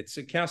important. It's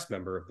a cast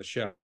member of the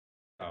show,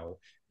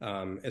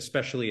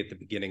 especially at the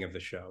beginning of the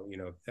show,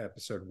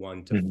 episode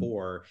 1 to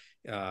 4,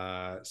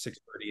 6:30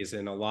 is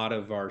in a lot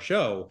of our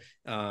show.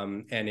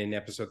 And in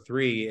episode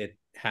 3, it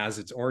has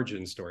its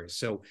origin story.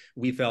 So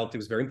we felt it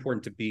was very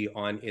important to be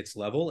on its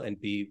level and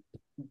be,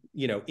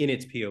 in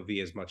its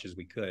POV as much as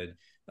we could.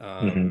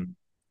 And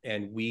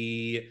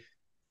we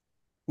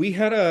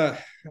had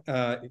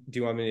do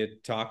you want me to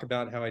talk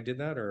about how I did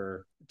that,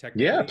 or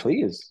technically? Yeah,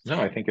 please.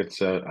 No, I think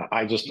it's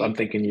I'm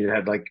thinking you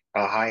had like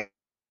a hi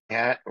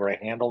hat or a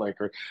handle,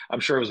 or I'm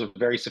sure it was a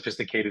very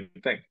sophisticated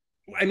thing.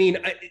 I mean,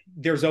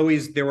 there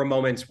were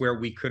moments where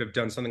we could have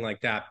done something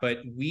like that, but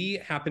we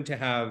happen to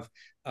have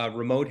a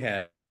remote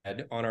head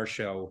on our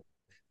show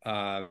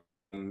for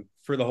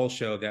the whole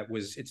show.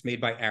 It's made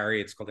by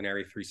Arri. It's called an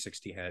Arri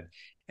 360 head,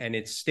 and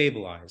it's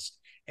stabilized.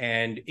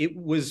 And it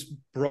was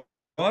brought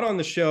on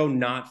the show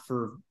not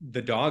for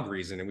the dog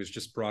reason. It was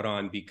just brought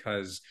on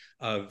because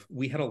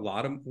we have a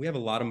lot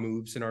of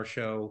moves in our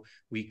show.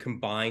 We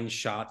combine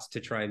shots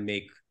to try and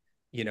make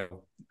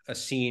a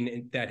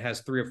scene that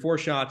has 3 or 4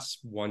 shots,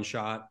 1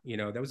 shot.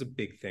 That was a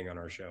big thing on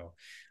our show.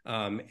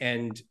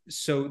 And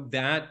so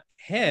that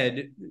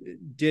head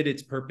did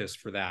its purpose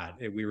for that.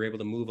 We were able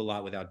to move a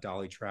lot without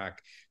dolly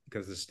track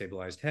because of the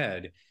stabilized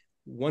head.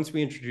 Once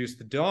we introduced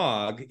the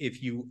dog,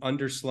 if you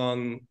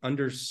undersling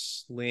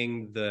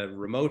the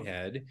remote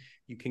head,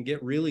 you can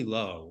get really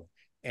low.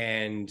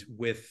 And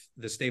with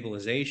the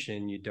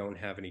stabilization, you don't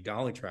have any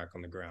dolly track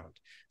on the ground.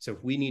 So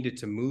if we needed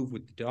to move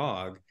with the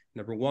dog,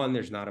 number one,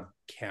 there's not a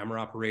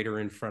camera operator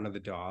in front of the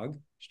dog.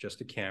 It's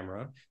just a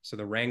camera. So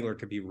the Wrangler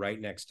could be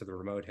right next to the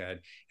remote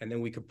head. And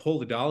then we could pull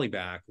the dolly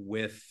back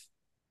with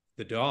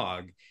the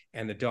dog,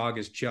 and the dog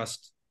is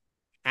just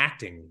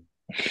acting,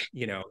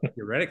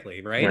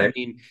 theoretically, right? I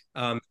mean,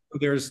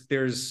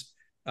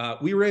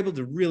 we were able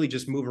to really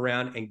just move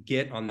around and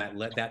get on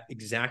that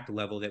exact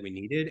level that we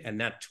needed. And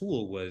that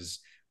tool was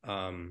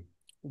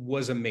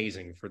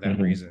amazing for that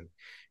reason.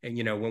 And,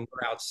 when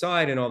we're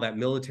outside and all that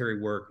military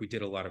work, we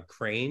did a lot of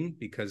crane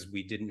because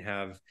we didn't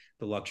have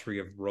the luxury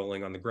of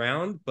rolling on the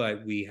ground,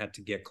 but we had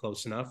to get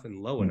close enough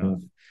and low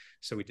enough.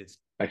 So we did.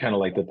 I kind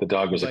of like that the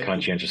dog was a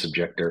conscientious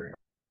objector.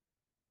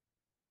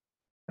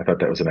 I thought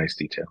that was a nice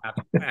detail.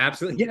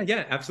 Absolutely.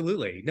 Yeah,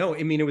 absolutely. No,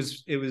 I mean, it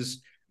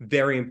was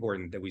very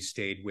important that we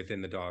stayed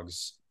within the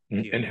dog's.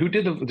 And who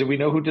do we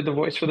know who did the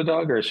voice for the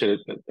dog, or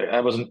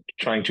I wasn't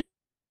trying too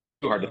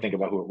hard to think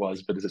about who it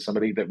was, but is it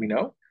somebody that we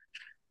know?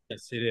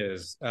 Yes, it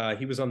is.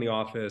 He was on The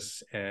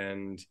Office,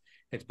 and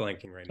it's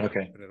blanking right now.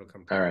 Okay. But it'll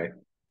come. All right.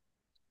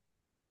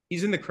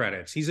 He's in the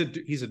credits. He's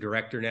a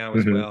director now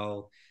as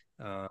well.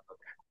 Oh,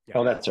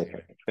 that's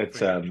okay.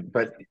 It's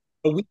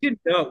but we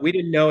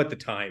didn't know at the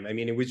time. I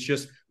mean, it was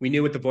just, we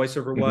knew what the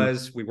voiceover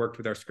was. We worked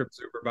with our script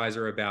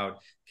supervisor about,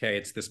 okay,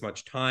 it's this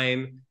much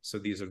time, so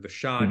these are the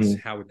shots.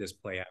 How would this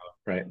play out?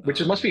 Right.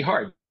 Which must be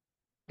hard,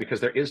 because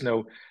there is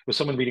was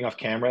someone reading off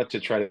camera to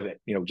try to,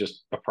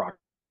 just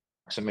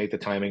approximate the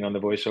timing on the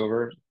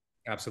voiceover?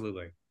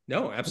 Absolutely.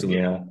 No,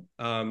 absolutely. Yeah.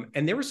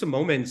 And there were some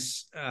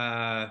moments,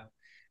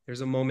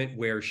 there's a moment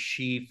where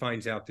she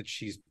finds out that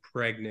she's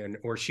pregnant,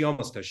 or she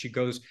almost does. She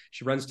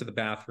runs to the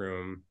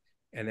bathroom,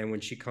 and then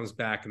when she comes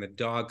back and the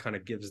dog kind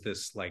of gives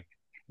this like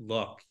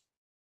look,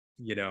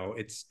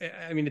 it's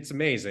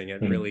amazing.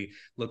 It really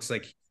looks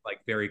like he's like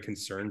very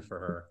concerned for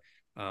her.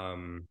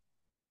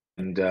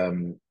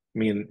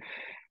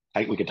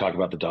 We could talk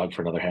about the dog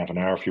for another half an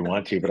hour if you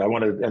want to, but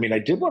I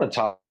did want to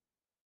talk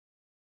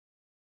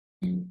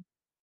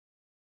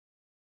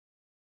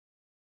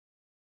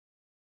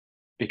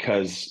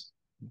because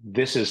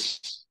this is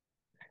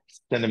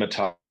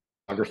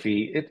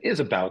cinematography. It is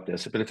about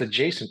this, but it's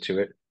adjacent to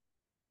it.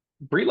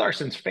 Brie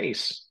Larson's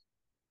face,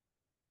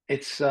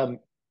 it's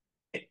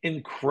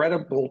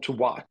incredible to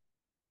watch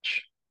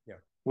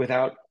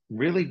without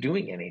really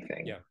doing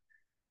anything. Yeah.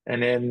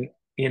 And then,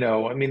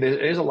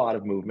 there is a lot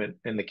of movement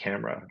in the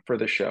camera for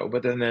the show,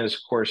 but then there's, of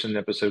course, in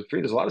episode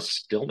 3, there's a lot of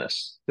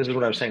stillness. This is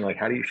what I was saying, like,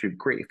 how do you shoot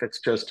grief? It's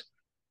just,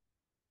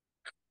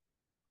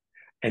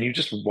 and you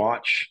just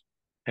watch,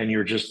 and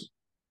you're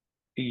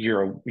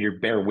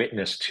bear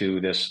witness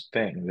to this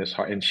thing, this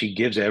heart, and she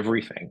gives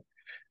everything,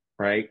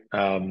 right?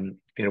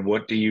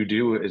 What do you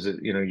do? Is it,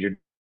 you're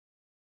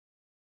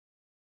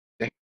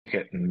take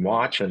it and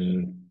watch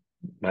and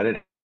let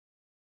it.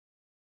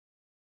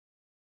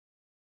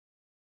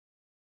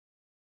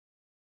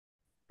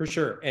 For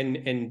sure.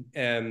 And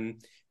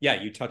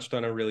you touched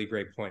on a really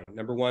great point.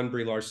 Number one,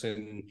 Brie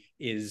Larson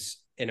is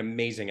an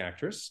amazing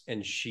actress,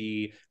 and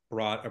she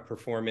brought a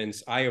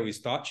performance. I always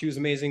thought she was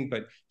amazing,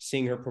 but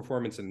seeing her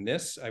performance in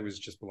this, I was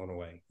just blown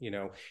away,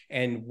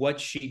 and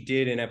what she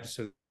did in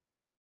episode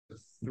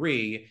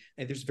 3,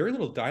 and there's very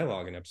little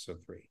dialogue in episode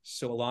 3.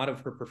 So a lot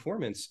of her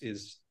performance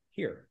is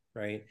here,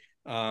 right?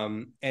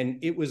 And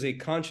it was a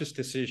conscious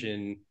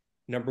decision.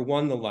 Number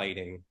one, the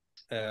lighting.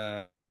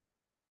 The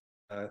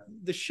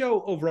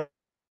show overall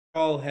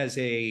has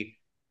a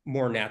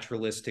more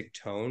naturalistic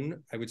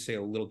tone. I would say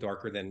a little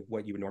darker than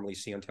what you would normally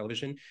see on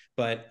television.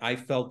 But I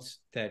felt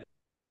that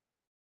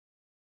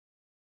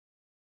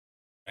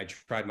I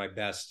tried my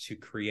best to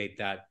create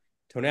that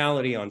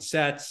tonality on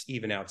sets,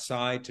 even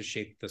outside, to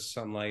shape the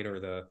sunlight or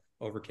the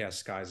overcast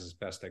skies as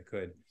best I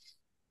could.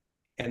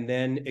 And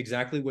then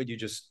exactly what you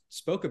just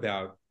spoke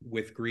about,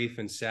 with grief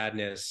and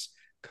sadness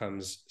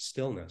comes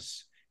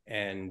stillness.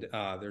 And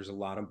there's a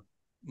lot of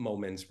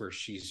moments where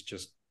she's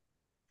just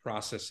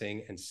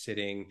processing and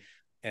sitting,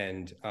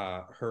 and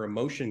her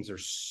emotions are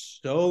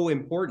so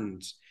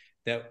important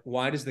that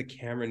why does the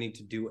camera need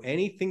to do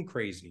anything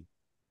crazy?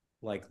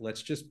 Like,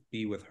 let's just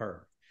be with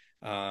her.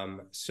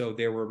 So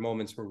there were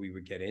moments where we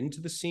would get into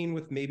the scene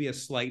with maybe a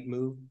slight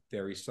move,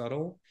 very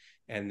subtle,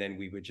 and then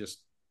we would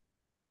just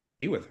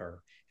be with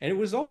her. And it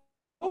was all,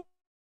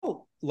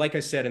 like I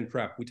said in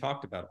prep, we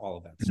talked about all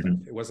of that stuff.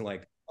 It wasn't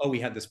like, oh, we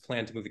had this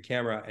plan to move the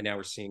camera and now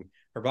we're seeing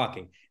her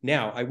balking.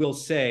 Now, I will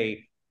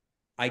say,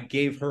 I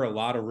gave her a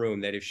lot of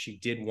room that if she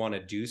did want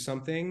to do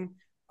something,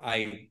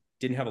 I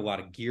didn't have a lot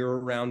of gear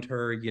around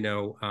her. You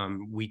know,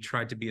 we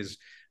tried to be as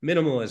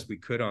minimal as we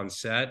could on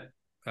set,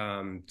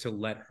 to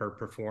let her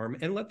perform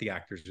and let the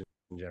actors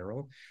in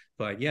general.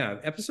 But yeah,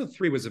 episode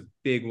 3 was a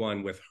big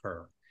one with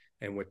her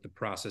and with the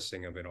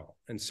processing of it all.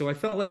 And so I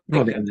felt like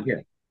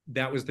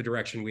that was the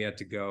direction we had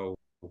to go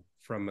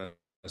from a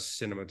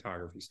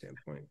cinematography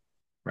standpoint.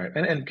 Right.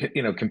 And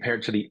you know,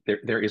 compared to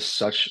there is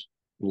such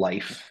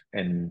life,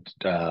 and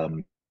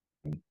the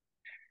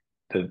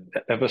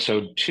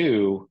episode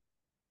 2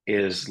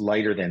 is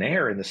lighter than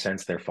air in the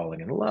sense they're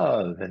falling in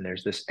love and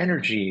there's this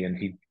energy, and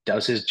he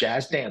does his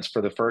jazz dance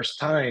for the first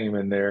time,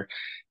 and they're,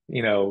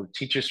 you know,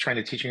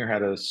 teaching her how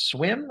to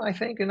swim, I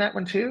think, in that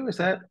one too. Is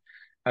that,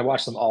 I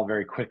watched them all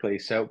very quickly.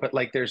 So, but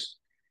like there's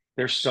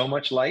so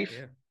much life.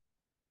 Yeah.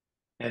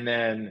 And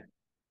then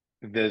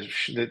the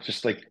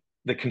just like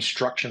the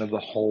construction of the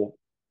whole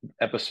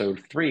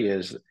episode 3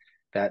 is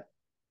that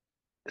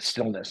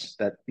stillness,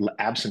 that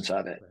absence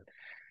of it,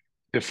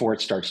 before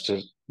it starts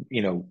to,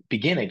 you know,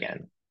 begin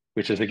again,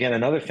 which is again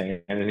another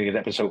thing. And I think in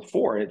episode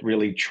 4, it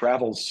really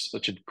travels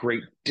such a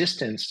great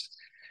distance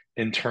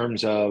in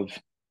terms of,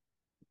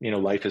 you know,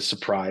 life is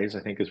surprise,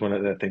 I think is one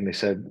of the things they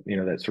said, you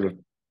know, that sort of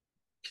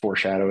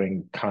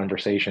foreshadowing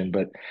conversation.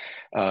 But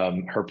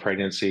her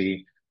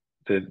pregnancy,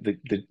 the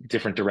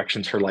different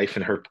directions her life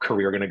and her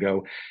career are going to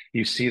go,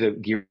 you see the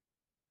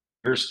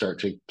gears start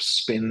to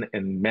spin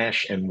and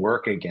mesh and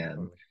work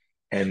again,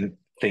 and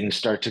things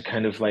start to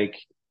kind of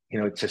like, you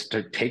know,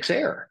 it takes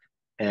air.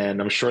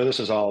 And I'm sure this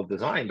is all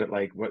designed, but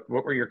like, what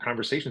were your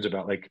conversations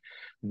about? Like,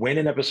 when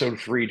in episode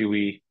 3 do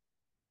we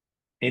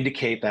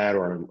indicate that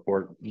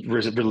or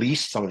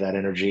release some of that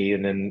energy,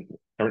 and then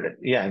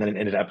and then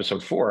into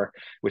episode 4,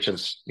 which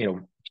is, you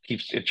know,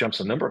 it jumps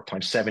a number of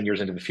times, 7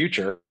 years into the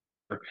future.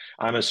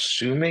 I'm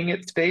assuming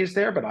it stays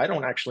there, but I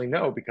don't actually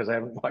know because I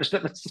haven't watched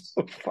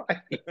episode 5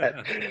 yet.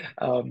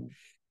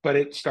 But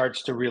it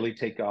starts to really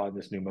take on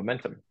this new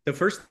momentum. The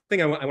first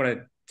thing I want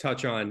to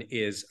touch on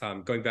is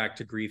going back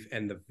to grief,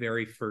 and the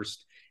very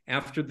first,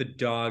 after the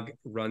dog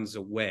runs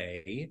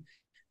away,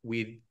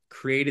 we've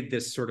created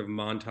this sort of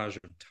montage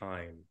of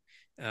time.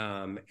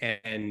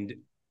 And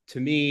to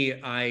me,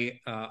 a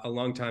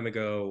long time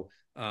ago,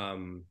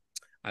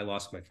 I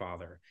lost my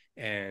father,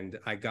 and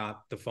I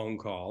got the phone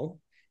call,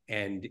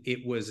 and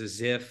it was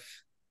as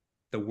if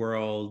the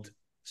world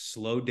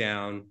slowed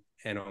down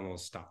and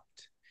almost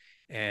stopped.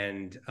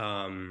 And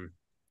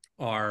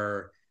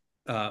our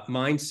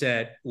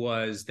mindset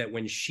was that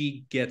when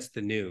she gets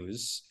the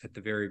news at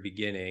the very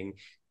beginning,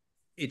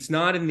 it's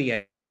not in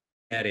the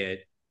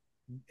edit,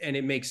 and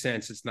it makes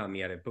sense, it's not in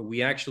the edit, but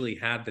we actually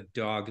had the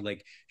dog,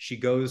 like, she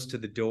goes to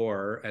the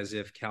door as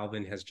if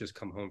Calvin has just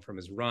come home from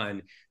his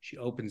run. She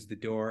opens the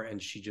door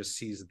and she just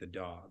sees the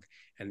dog.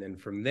 And then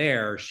from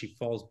there, she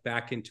falls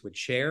back into a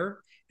chair.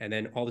 And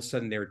then all of a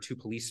sudden there are 2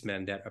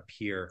 policemen that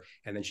appear.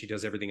 And then she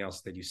does everything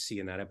else that you see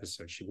in that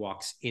episode. She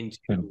walks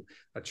into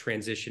a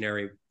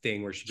transitionary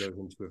thing where she goes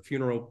into a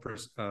funeral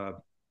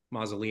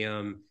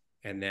mausoleum.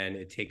 And then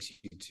it takes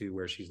you to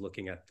where she's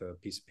looking at the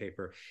piece of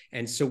paper.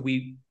 And so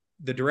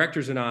the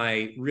directors and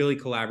I really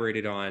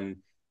collaborated on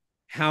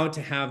how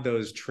to have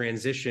those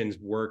transitions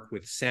work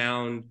with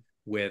sound,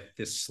 with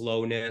this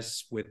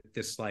slowness, with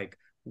this, like,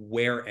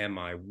 where am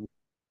I?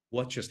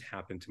 What just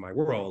happened to my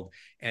world?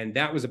 And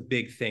that was a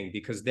big thing,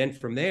 because then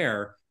from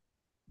there,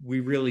 we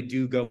really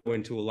do go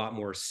into a lot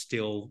more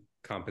still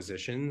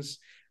compositions.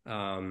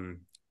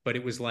 But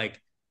it was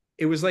like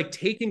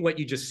taking what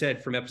you just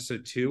said from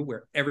episode 2,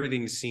 where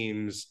everything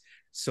seems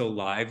so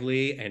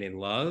lively and in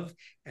love,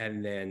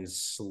 and then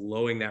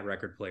slowing that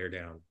record player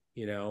down,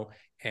 you know,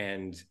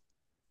 and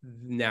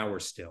now we're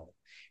still.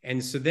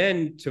 And so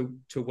then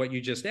to what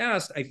you just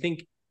asked, I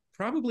think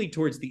probably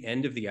towards the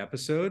end of the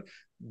episode,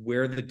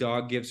 where the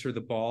dog gives her the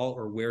ball,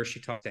 or where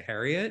she talks to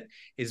Harriet,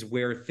 is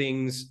where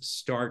things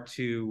start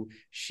to,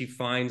 she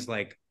finds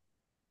like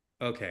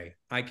okay,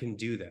 I can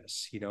do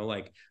this. You know,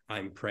 like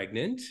I'm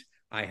pregnant.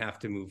 I have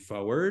to move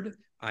forward.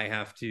 I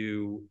have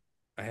to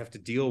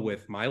deal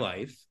with my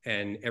life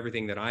and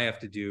everything that I have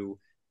to do.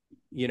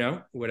 You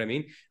know what I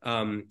mean?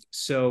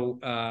 So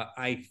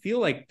I feel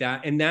like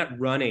that, and that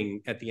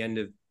running at the end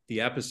of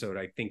the episode,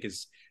 I think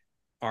is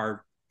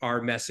our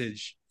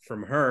message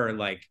from her.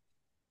 Like,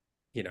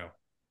 you know,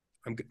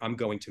 I'm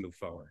going to move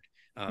forward.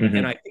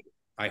 And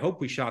I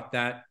hope we shot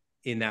that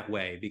in that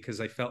way,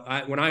 because I felt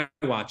when I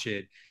watch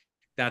it,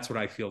 that's what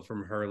I feel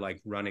from her, like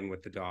running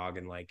with the dog,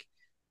 and like,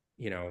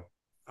 you know,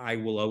 I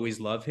will always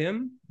love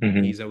him.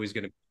 He's always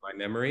going to be my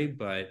memory,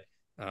 but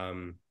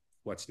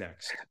what's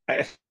next?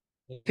 I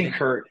think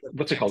her,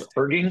 what's it called?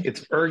 Erging?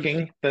 It's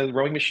erging, the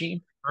rowing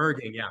machine.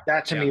 Erging, yeah.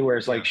 That to me, where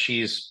it's like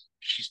she's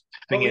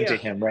tapping into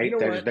him, right? You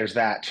know there's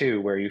that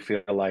too, where you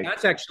feel like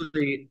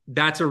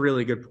that's a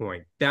really good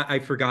point. That I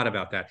forgot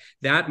about that.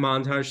 That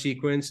montage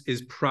sequence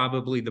is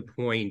probably the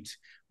point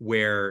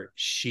where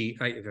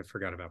I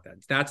forgot about that.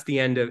 That's the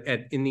end of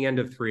in the end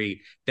of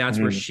 3. That's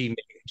where she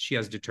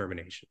has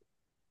determination.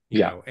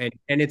 You know? And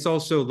it's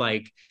also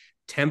like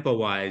tempo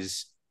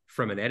wise,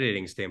 from an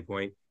editing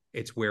standpoint,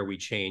 it's where we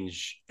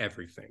change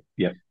everything.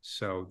 Yeah.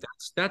 So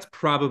that's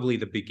probably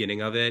the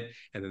beginning of it,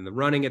 and then the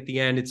running at the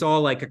end. It's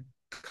all like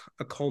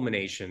a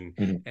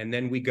culmination, and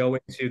then we go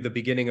into the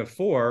beginning of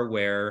 4,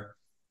 where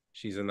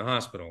she's in the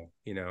hospital.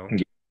 You know.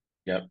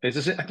 Yeah.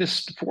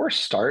 Does 4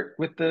 start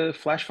with the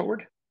flash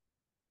forward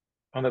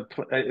on the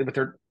with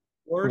her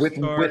with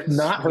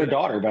not her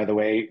daughter, by the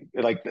way?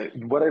 Like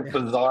what a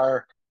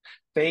bizarre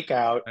fake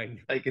out,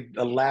 like an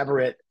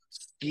elaborate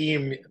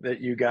scheme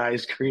that you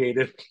guys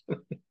created.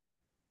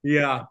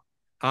 Yeah.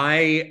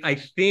 I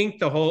think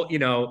the whole, you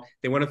know,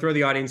 they want to throw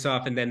the audience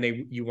off, and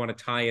then you want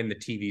to tie in the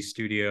TV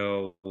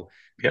studio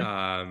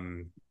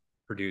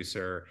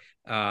producer.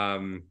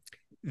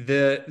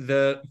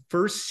 The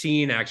first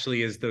scene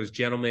actually is those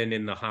gentlemen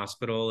in the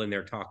hospital, and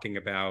they're talking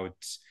about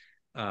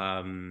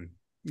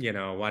you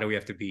know, why do we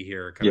have to be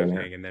here kind of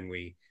thing. And then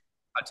we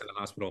got to the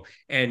hospital.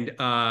 And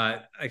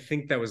I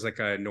think that was like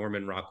a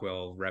Norman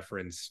Rockwell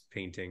reference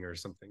painting or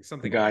something.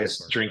 The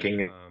guys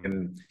drinking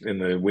in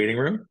the waiting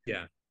room.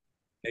 Yeah.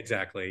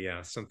 Exactly.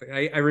 Yeah. Something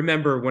I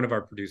remember one of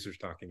our producers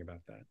talking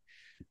about that.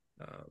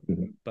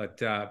 But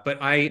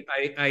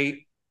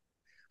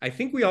I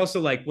think we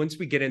also, like, once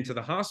we get into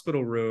the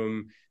hospital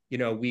room, you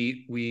know,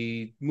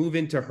 we move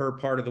into her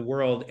part of the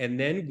world, and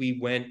then we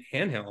went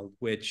handheld,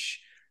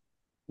 which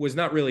was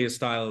not really a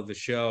style of the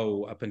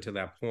show up until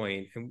that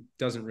point, and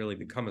doesn't really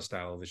become a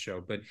style of the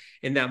show. But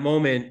in that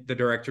moment, the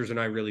directors and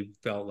I really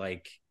felt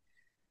like,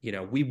 you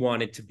know, we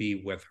wanted to be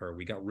with her.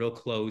 We got real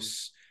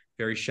close,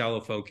 very shallow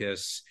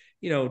focus,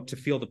 you know, to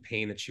feel the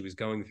pain that she was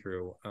going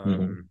through.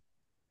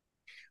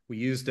 We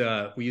used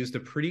a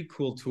pretty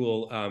cool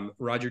tool.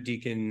 Roger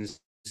Deakins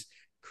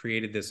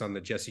created this on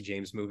the Jesse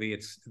James movie.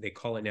 They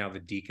call it now the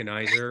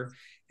Deaconizer,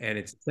 and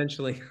it's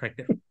essentially,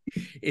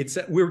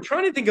 we were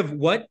trying to think of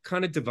what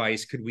kind of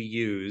device could we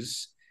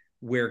use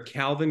where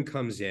Calvin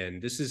comes in.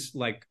 This is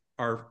like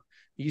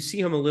you see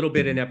him a little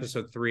bit in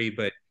episode 3,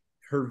 but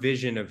her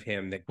vision of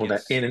him that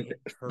the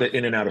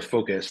in and out of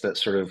focus, that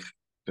sort of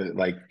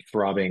like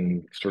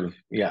throbbing sort of,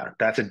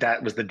 that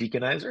was the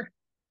Deaconizer.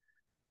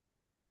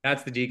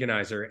 That's the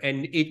Deaconizer.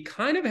 And it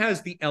kind of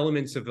has the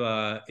elements of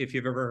if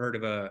you've ever heard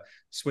of a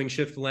swing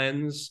shift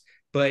lens,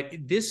 but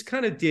this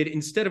kind of did,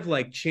 instead of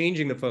like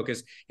changing the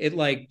focus, it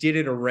like did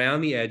it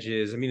around the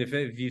edges. I mean,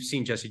 if you've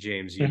seen Jesse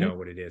James, you know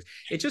what it is.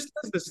 It just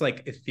has this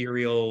like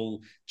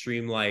ethereal,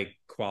 dreamlike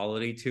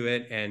quality to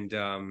it. And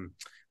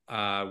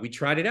we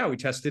tried it out. We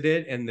tested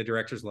it, and the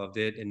directors loved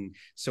it. And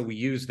so we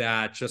used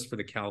that just for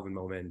the Calvin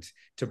moment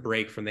to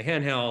break from the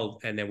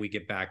handheld, and then we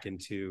get back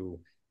into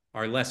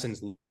our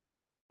lessons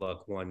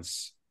look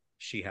once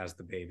she has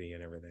the baby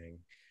and everything.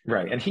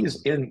 Right. And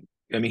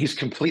he's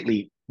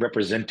completely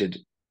represented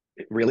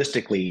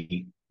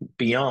realistically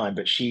beyond,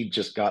 but she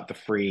just got the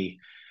free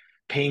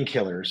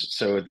painkillers.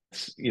 So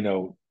it's, you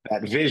know,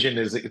 that vision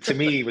is, to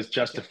me, was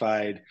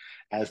justified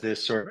as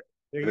this sort of,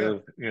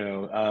 you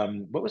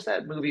know, what was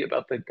that movie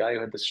about the guy who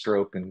had the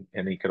stroke and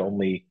he could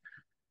only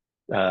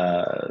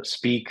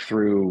speak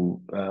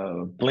through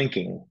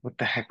blinking? What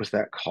the heck was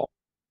that called?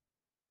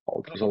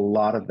 There's a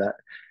lot of that.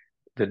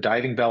 The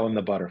Diving Bell and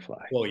the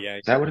Butterfly. Oh, yeah.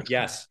 Is that what it's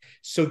Yes.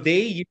 So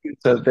they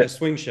used a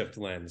swing shift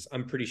lens,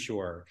 I'm pretty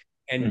sure.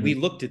 And we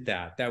looked at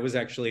that. That was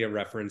actually a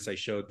reference I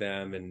showed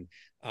them, and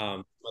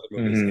other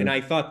movies. And I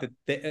thought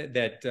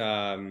that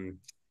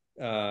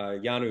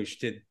Janusz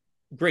did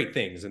great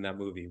things in that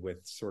movie with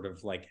sort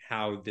of like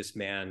how this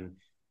man,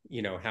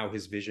 you know, how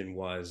his vision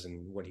was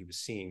and what he was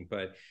seeing.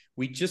 But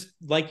we just,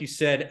 like you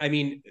said, I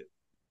mean,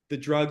 the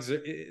drugs,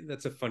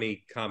 that's a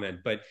funny comment,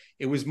 but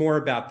it was more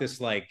about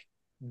this, like,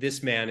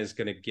 this man is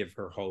going to give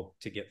her hope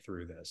to get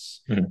through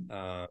this.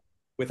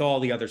 With all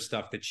the other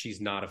stuff that she's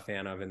not a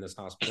fan of in this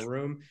hospital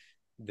room.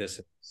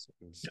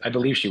 I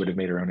believe she would have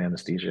made her own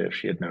anesthesia if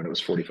she had known it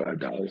was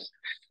 $45.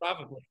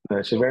 Probably.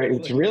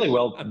 It's really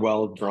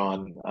well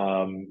drawn.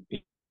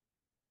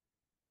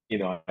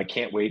 I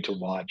can't wait to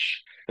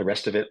watch the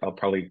rest of it. I'll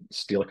probably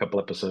steal a couple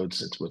episodes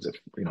since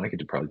I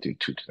could probably do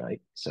two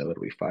tonight, so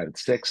it'll be 5 and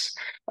 6.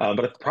 But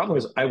the problem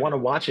is, I want to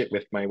watch it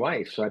with my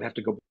wife, so I'd have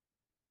to go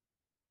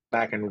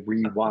back and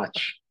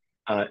rewatch.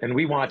 And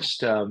we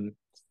watched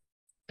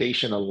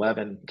Station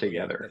 11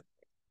 together. Is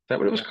that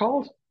what it was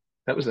called?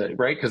 That was it,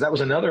 right? Because that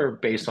was another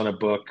based on a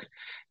book.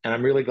 And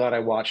I'm really glad I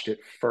watched it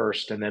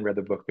first and then read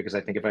the book, because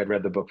I think if I'd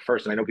read the book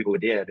first, and I know people who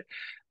did,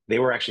 they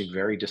were actually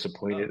very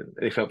disappointed.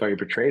 They felt very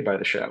betrayed by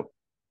the show.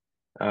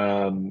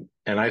 And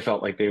I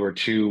felt like they were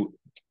two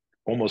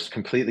almost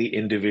completely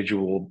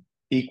individual,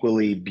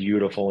 equally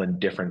beautiful and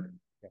different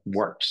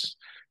works.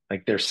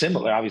 Like they're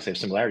similar, obviously have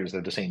similarities,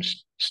 they're the same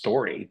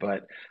story,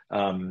 but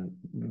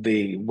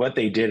what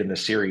they did in the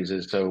series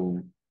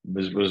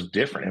was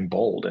different and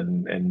bold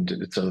and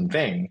its own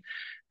thing.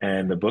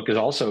 And the book is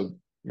also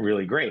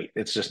really great.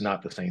 It's just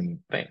not the same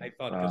thing. I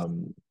thought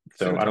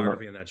so I don't know.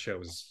 Cinematography in that show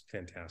was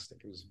fantastic.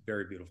 It was a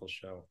very beautiful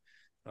show.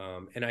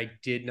 And I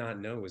did not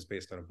know it was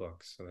based on a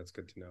book, so that's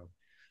good to know.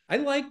 I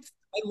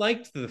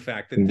liked the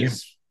fact that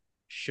this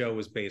show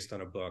was based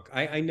on a book.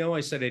 I know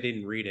I said I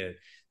didn't read it,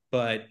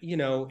 but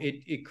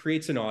it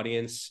creates an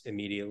audience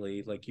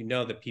immediately. Like,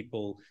 that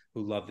people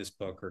who love this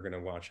book are going to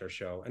watch our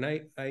show. And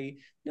I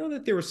know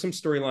that there were some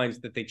storylines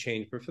that they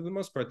changed, but for the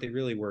most part, they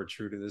really were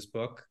true to this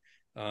book.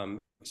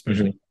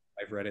 Especially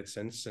I've read it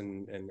since,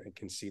 and I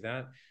can see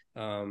that.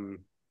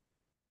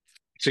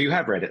 So you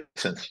have read it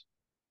since?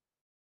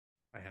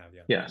 I have,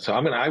 yeah. Yeah. So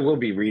I will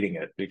be reading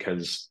it,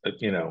 because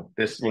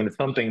when it's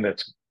something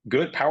that's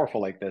good,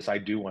 powerful like this, I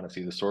do want to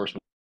see the source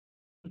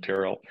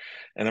material.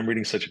 And I'm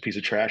reading such a piece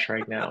of trash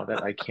right now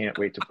that I can't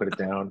wait to put it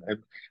down.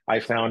 I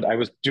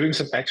was doing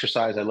some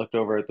exercise. I looked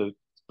over at the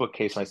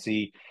bookcase and I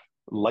see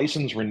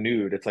License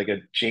Renewed. It's like a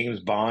James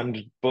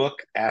Bond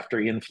book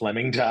after Ian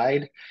Fleming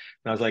died. And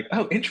I was like,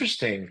 oh,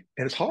 interesting.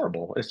 And it's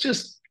horrible. It's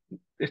just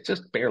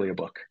barely a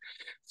book.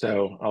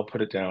 So I'll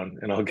put it down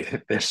and I'll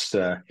get this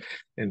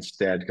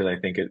instead, because I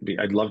think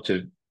I'd love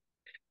to.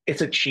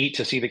 It's a cheat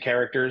to see the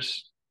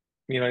characters.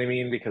 You know what I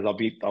mean? Because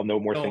I'll know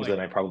more things than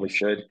I probably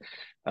should.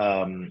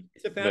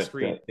 It's a fast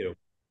read too.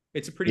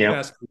 It's a pretty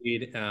fast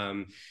read.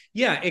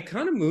 It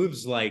kind of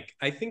moves, like,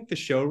 I think the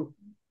show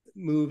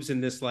moves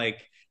in this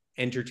like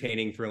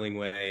entertaining, thrilling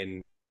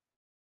way,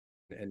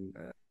 and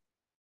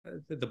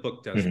the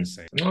book does the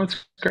same. No,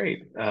 it's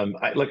great.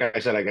 Like I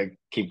said, I could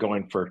keep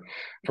going for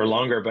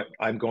longer, but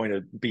I'm going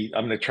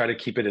to try to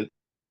keep it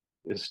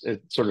as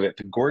sort of at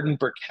the Gordon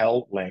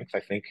Burkell length, I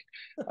think.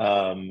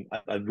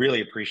 I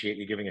really appreciate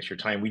you giving us your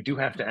time. We do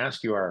have to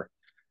ask you our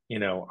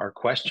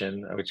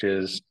question, which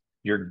is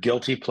your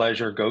guilty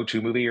pleasure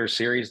go-to movie or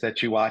series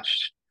that you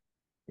watched.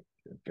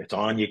 If it's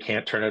on, you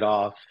can't turn it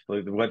off.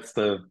 What's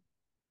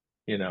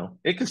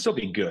it can still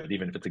be good,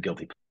 even if it's a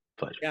guilty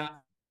pleasure. Yeah.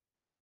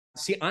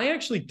 See, I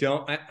actually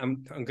don't.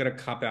 I'm going to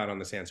cop out on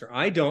this answer.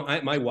 I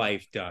don't. My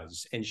wife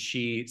does, and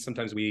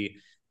sometimes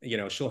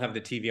she'll have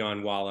the TV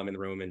on while I'm in the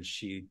room, and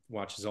she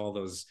watches all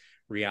those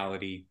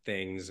reality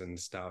things and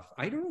stuff.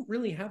 I don't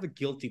really have a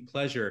guilty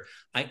pleasure.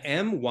 I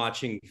am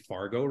watching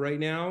Fargo right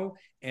now,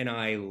 and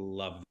I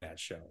love that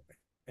show.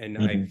 And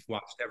I've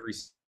watched every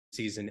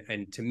season.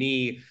 And to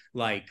me,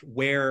 like,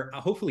 where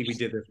hopefully we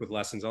did this with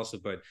Lessons also,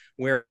 but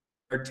where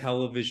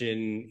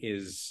television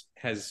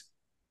has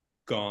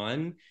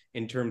gone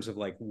in terms of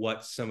like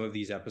what some of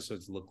these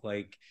episodes look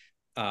like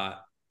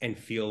and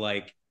feel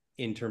like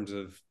in terms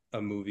of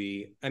a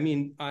movie. I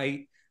mean,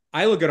 I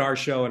look at our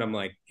show and I'm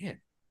like, man,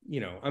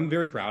 I'm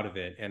very proud of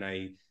it. And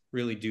I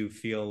really do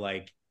feel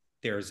like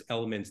there's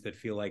elements that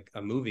feel like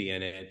a movie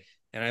in it.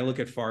 And I look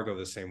at Fargo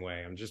the same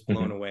way. I'm just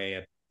blown away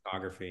at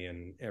photography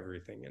and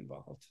everything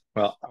involved.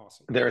 Well,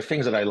 awesome. There are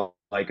things that I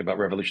like about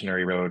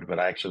Revolutionary Road, but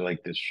I actually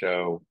like this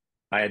show.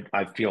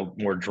 I feel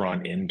more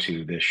drawn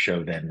into this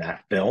show than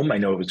that film. I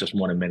know it was just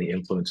one of many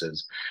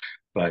influences,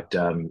 but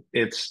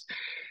it's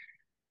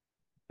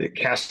the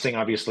casting.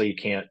 Obviously, you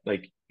can't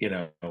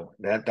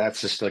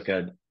that's just like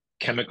a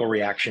chemical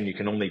reaction you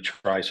can only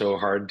try so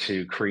hard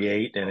to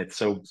create, and it's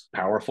so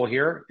powerful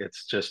here.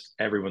 It's just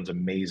everyone's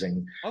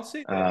amazing. I'll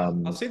say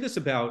this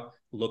about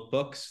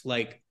lookbooks,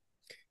 like,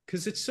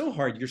 because it's so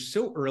hard. You're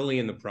so early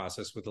in the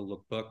process with a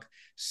lookbook,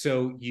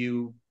 so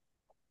you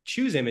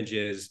choose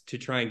images to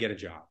try and get a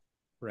job,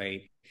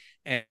 right?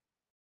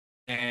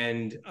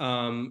 And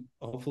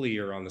hopefully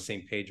you're on the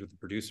same page with the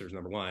producers,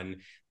 number one.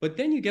 But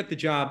then you get the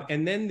job,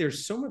 and then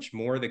there's so much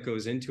more that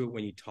goes into it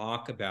when you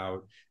talk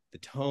about the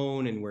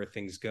tone and where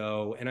things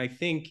go. And I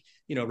think,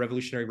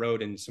 Revolutionary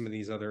Road and some of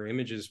these other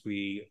images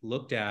we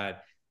looked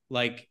at,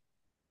 like,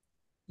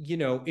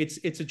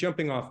 it's a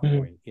jumping off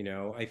point,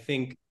 I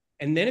think.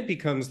 And then it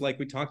becomes, like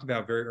we talked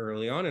about very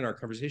early on in our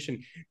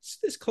conversation, it's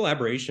this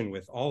collaboration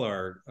with all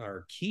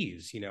our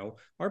keys.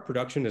 Our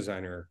production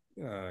designer,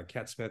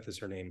 Kat Smith is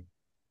her name.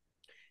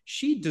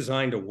 She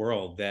designed a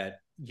world that,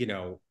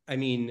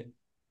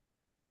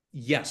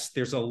 yes,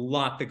 there's a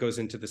lot that goes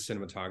into the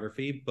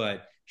cinematography,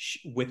 but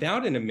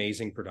without an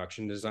amazing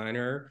production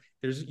designer,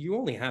 you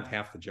only have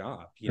half the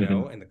job,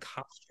 and the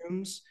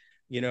costumes,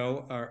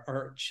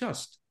 are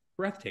just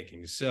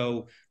breathtaking.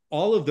 So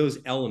all of those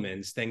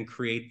elements then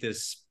create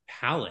this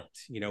palette.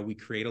 We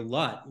create a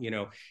LUT,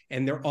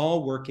 and they're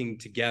all working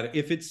together.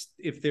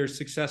 If there's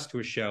success to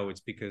a show,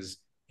 it's because,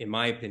 in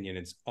my opinion,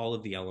 it's all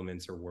of the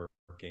elements are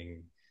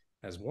working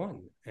as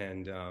one.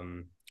 And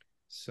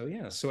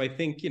so I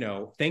think,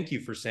 thank you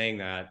for saying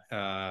that.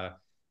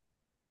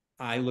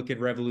 I look at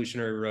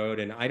Revolutionary Road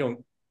and I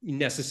don't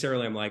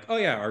necessarily, I'm like, oh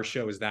yeah, our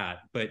show is that,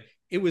 but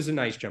it was a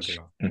nice jumping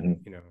off point,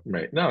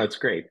 Right. No, it's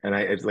great. And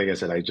like I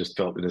said, I just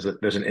felt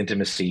there's an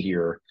intimacy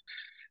here,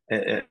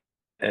 a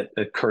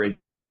courage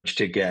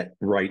to get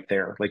right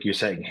there. Like you're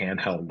saying,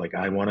 handheld, like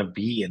I want to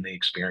be in the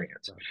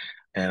experience. Right.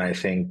 And I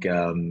think,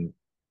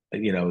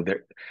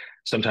 there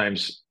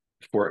sometimes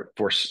for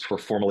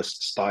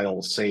formalist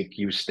style's sake,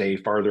 you stay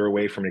farther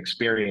away from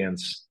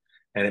experience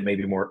and it may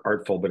be more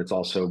artful, but it's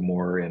also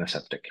more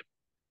antiseptic.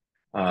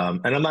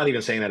 And I'm not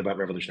even saying that about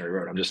Revolutionary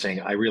Road. I'm just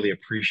saying I really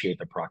appreciate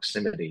the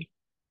proximity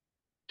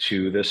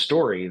to the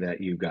story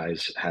that you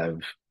guys have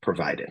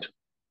provided.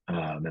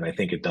 And I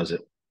think it does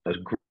it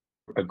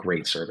a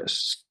great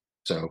service.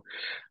 So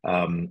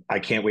I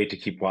can't wait to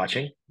keep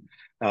watching.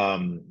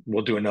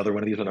 We'll do another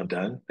one of these when I'm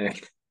done.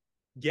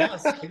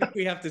 Yes, I think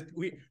we have to.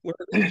 We're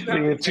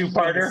a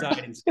two-parter.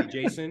 And say,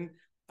 Jason,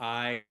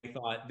 I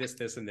thought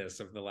this, and this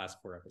of the last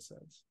 4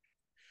 episodes.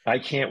 I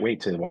can't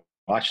wait to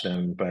watch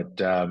them,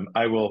 but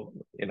I will.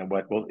 You know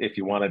what? Well, if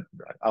you want to,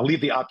 I'll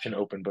leave the option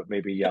open. But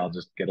maybe I'll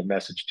just get a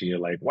message to you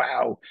like,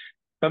 "Wow,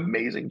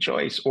 amazing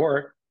choice,"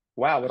 or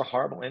 "Wow, what a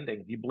horrible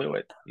ending! You blew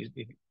it.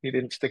 You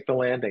didn't stick the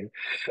landing."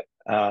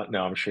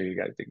 No, I'm sure you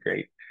guys did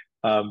great.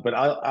 But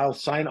I'll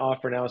sign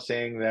off for now,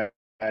 saying that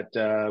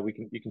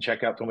you can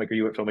check out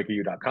FilmmakerU at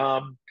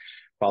filmmakeru.com.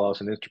 Follow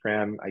us on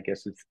Instagram. I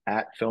guess it's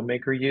at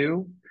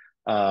FilmmakerU.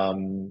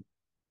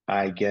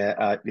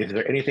 Is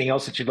there anything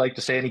else that you'd like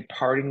to say? Any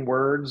parting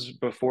words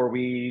before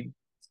we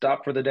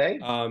stop for the day?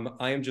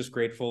 I am just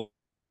grateful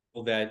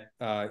that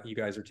you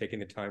guys are taking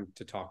the time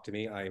to talk to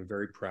me. I am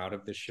very proud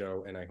of this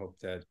show, and I hope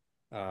that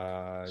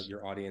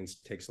your audience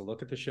takes a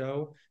look at the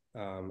show.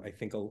 I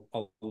think a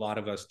lot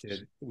of us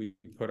did. We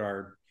put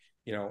our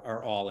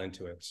all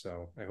into it,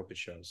 so I hope it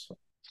shows.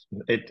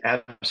 It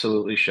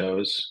absolutely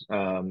shows.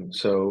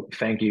 So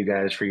thank you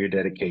guys for your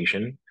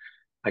dedication.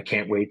 I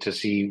can't wait to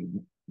see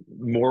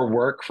more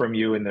work from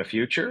you in the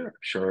future. I'm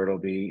sure it'll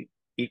be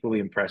equally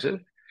impressive.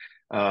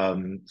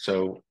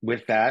 So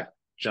with that,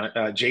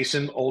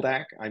 Jason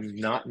Oldak, I'm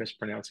not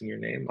mispronouncing your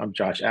name. I'm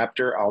Josh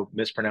Apter.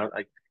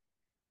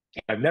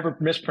 I've never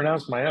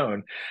mispronounced my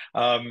own.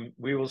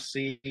 We will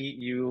see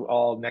you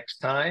all next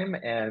time,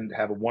 and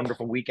have a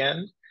wonderful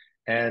weekend.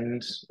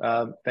 And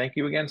thank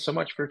you again so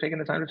much for taking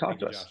the time to talk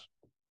to us. Josh.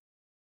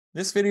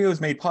 This video is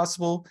made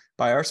possible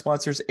by our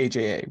sponsors,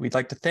 AJA. We'd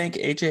like to thank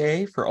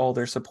AJA for all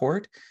their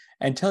support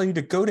and tell you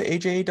to go to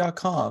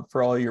aja.com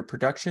for all your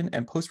production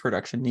and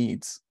post-production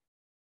needs.